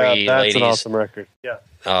 That's an awesome record. Yeah,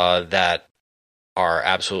 that are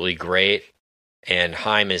absolutely great. And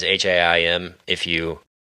Haim is Haim. If you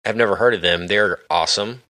have never heard of them, they're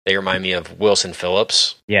awesome. They remind me of Wilson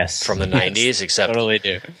Phillips. Yes, from the 90s, except totally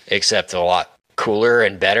do. Except a lot cooler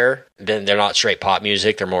and better. Then they're not straight pop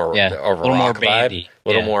music. They're more of a little rock more bandy. Vibe, a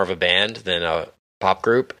little more of a band than a pop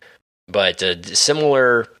group, but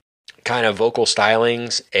similar kind of vocal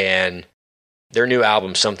stylings. And their new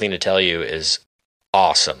album, Something to Tell You, is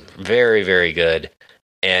awesome. Very, very good.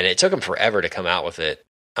 And it took them forever to come out with it.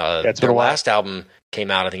 Their last album came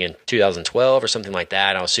out, I think, in 2012 or something like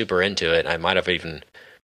that. I was super into it. I might have even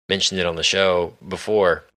mentioned it on the show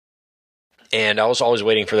before. And I was always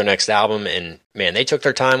waiting for their next album, and man, they took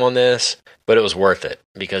their time on this, but it was worth it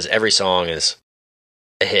because every song is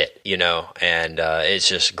a hit, and it's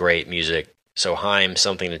just great music. So Haim,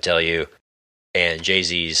 Something to Tell You, and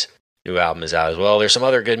Jay-Z's new album is out as well. There's some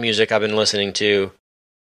other good music I've been listening to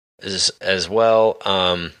as well.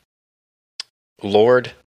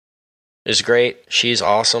 Lorde is great. She's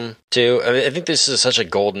awesome too. I think this is such a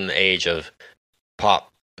golden age of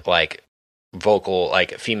pop, vocal,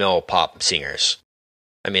 female pop singers.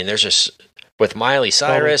 I mean, there's just, with Miley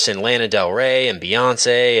Cyrus and Lana Del Rey and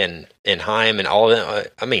Beyonce and Haim and all of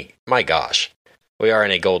them. I mean, my gosh, we are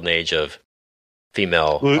in a golden age of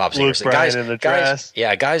female pop singers. Guys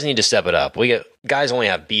need to step it up. Guys only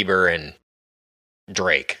have Bieber and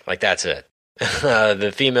Drake. That's it.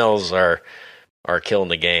 The females are killing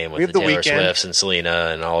the game with the Taylor Swifts and Selena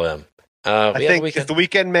and all of them. I think is The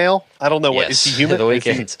Weeknd male. I don't know what is he human. The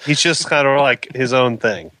Weeknd. He's just kind of like his own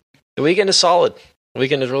thing. The Weeknd is solid. The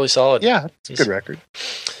Weeknd is really solid. Yeah, it's a good record.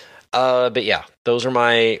 But yeah, those are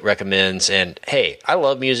my recommends. And hey, I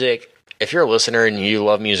love music. If you're a listener and you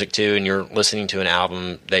love music too, and you're listening to an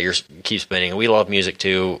album that keep spinning, we love music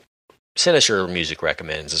too. send us your music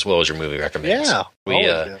recommends as well as your movie recommends.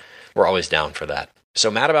 Yeah, we're always down for that. So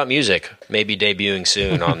Mad About Music may be debuting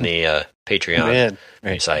soon on the Patreon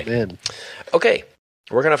site. Man. Okay,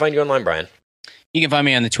 where can I find you online, Brian? You can find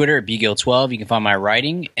me on the Twitter at bgill12. You can find my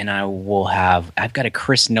writing, and I've got a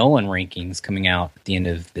Chris Nolan rankings coming out at the end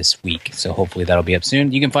of this week, so hopefully that'll be up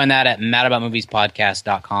soon. You can find that at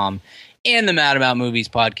madaboutmoviespodcast.com and the Mad About Movies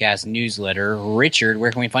podcast newsletter. Richard,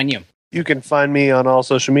 where can we find you? You can find me on all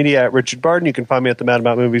social media at Richard Barden. You can find me at the Mad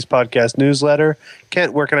About Movies podcast newsletter.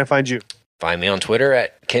 Kent, where can I find you? Find me on Twitter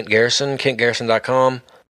at Kent Garrison, KentGarrison.com.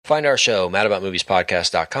 Find our show,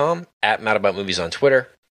 madaboutmoviespodcast.com, at Mad About Movies on Twitter.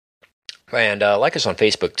 And like us on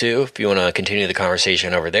Facebook, too, if you want to continue the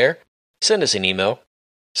conversation over there. Send us an email.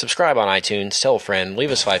 Subscribe on iTunes. Tell a friend.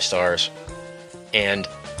 Leave us 5 stars. And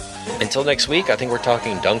until next week, I think we're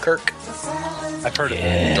talking Dunkirk. I've heard of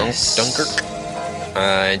it. Dunkirk.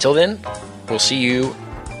 Until then, we'll see you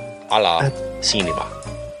a la cinema.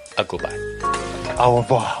 Goodbye. Au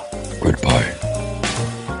revoir. Goodbye.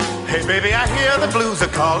 Hey, baby, I hear the blues are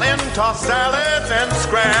calling. Tossed salads and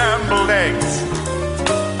scrambled eggs.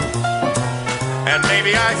 And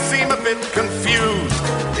maybe I seem a bit confused.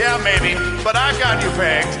 Yeah, maybe, but I got you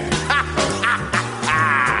pegged.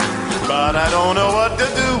 But I don't know what to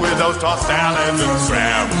do with those tossed salads and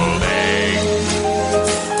scrambled eggs.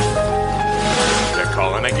 They're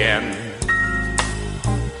calling again.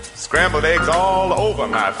 Scrambled eggs all over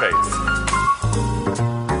my face.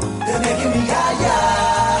 They're making me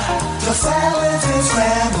yah-yah. The salads and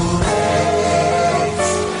scrambled eggs.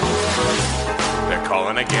 They're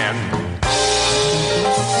calling again.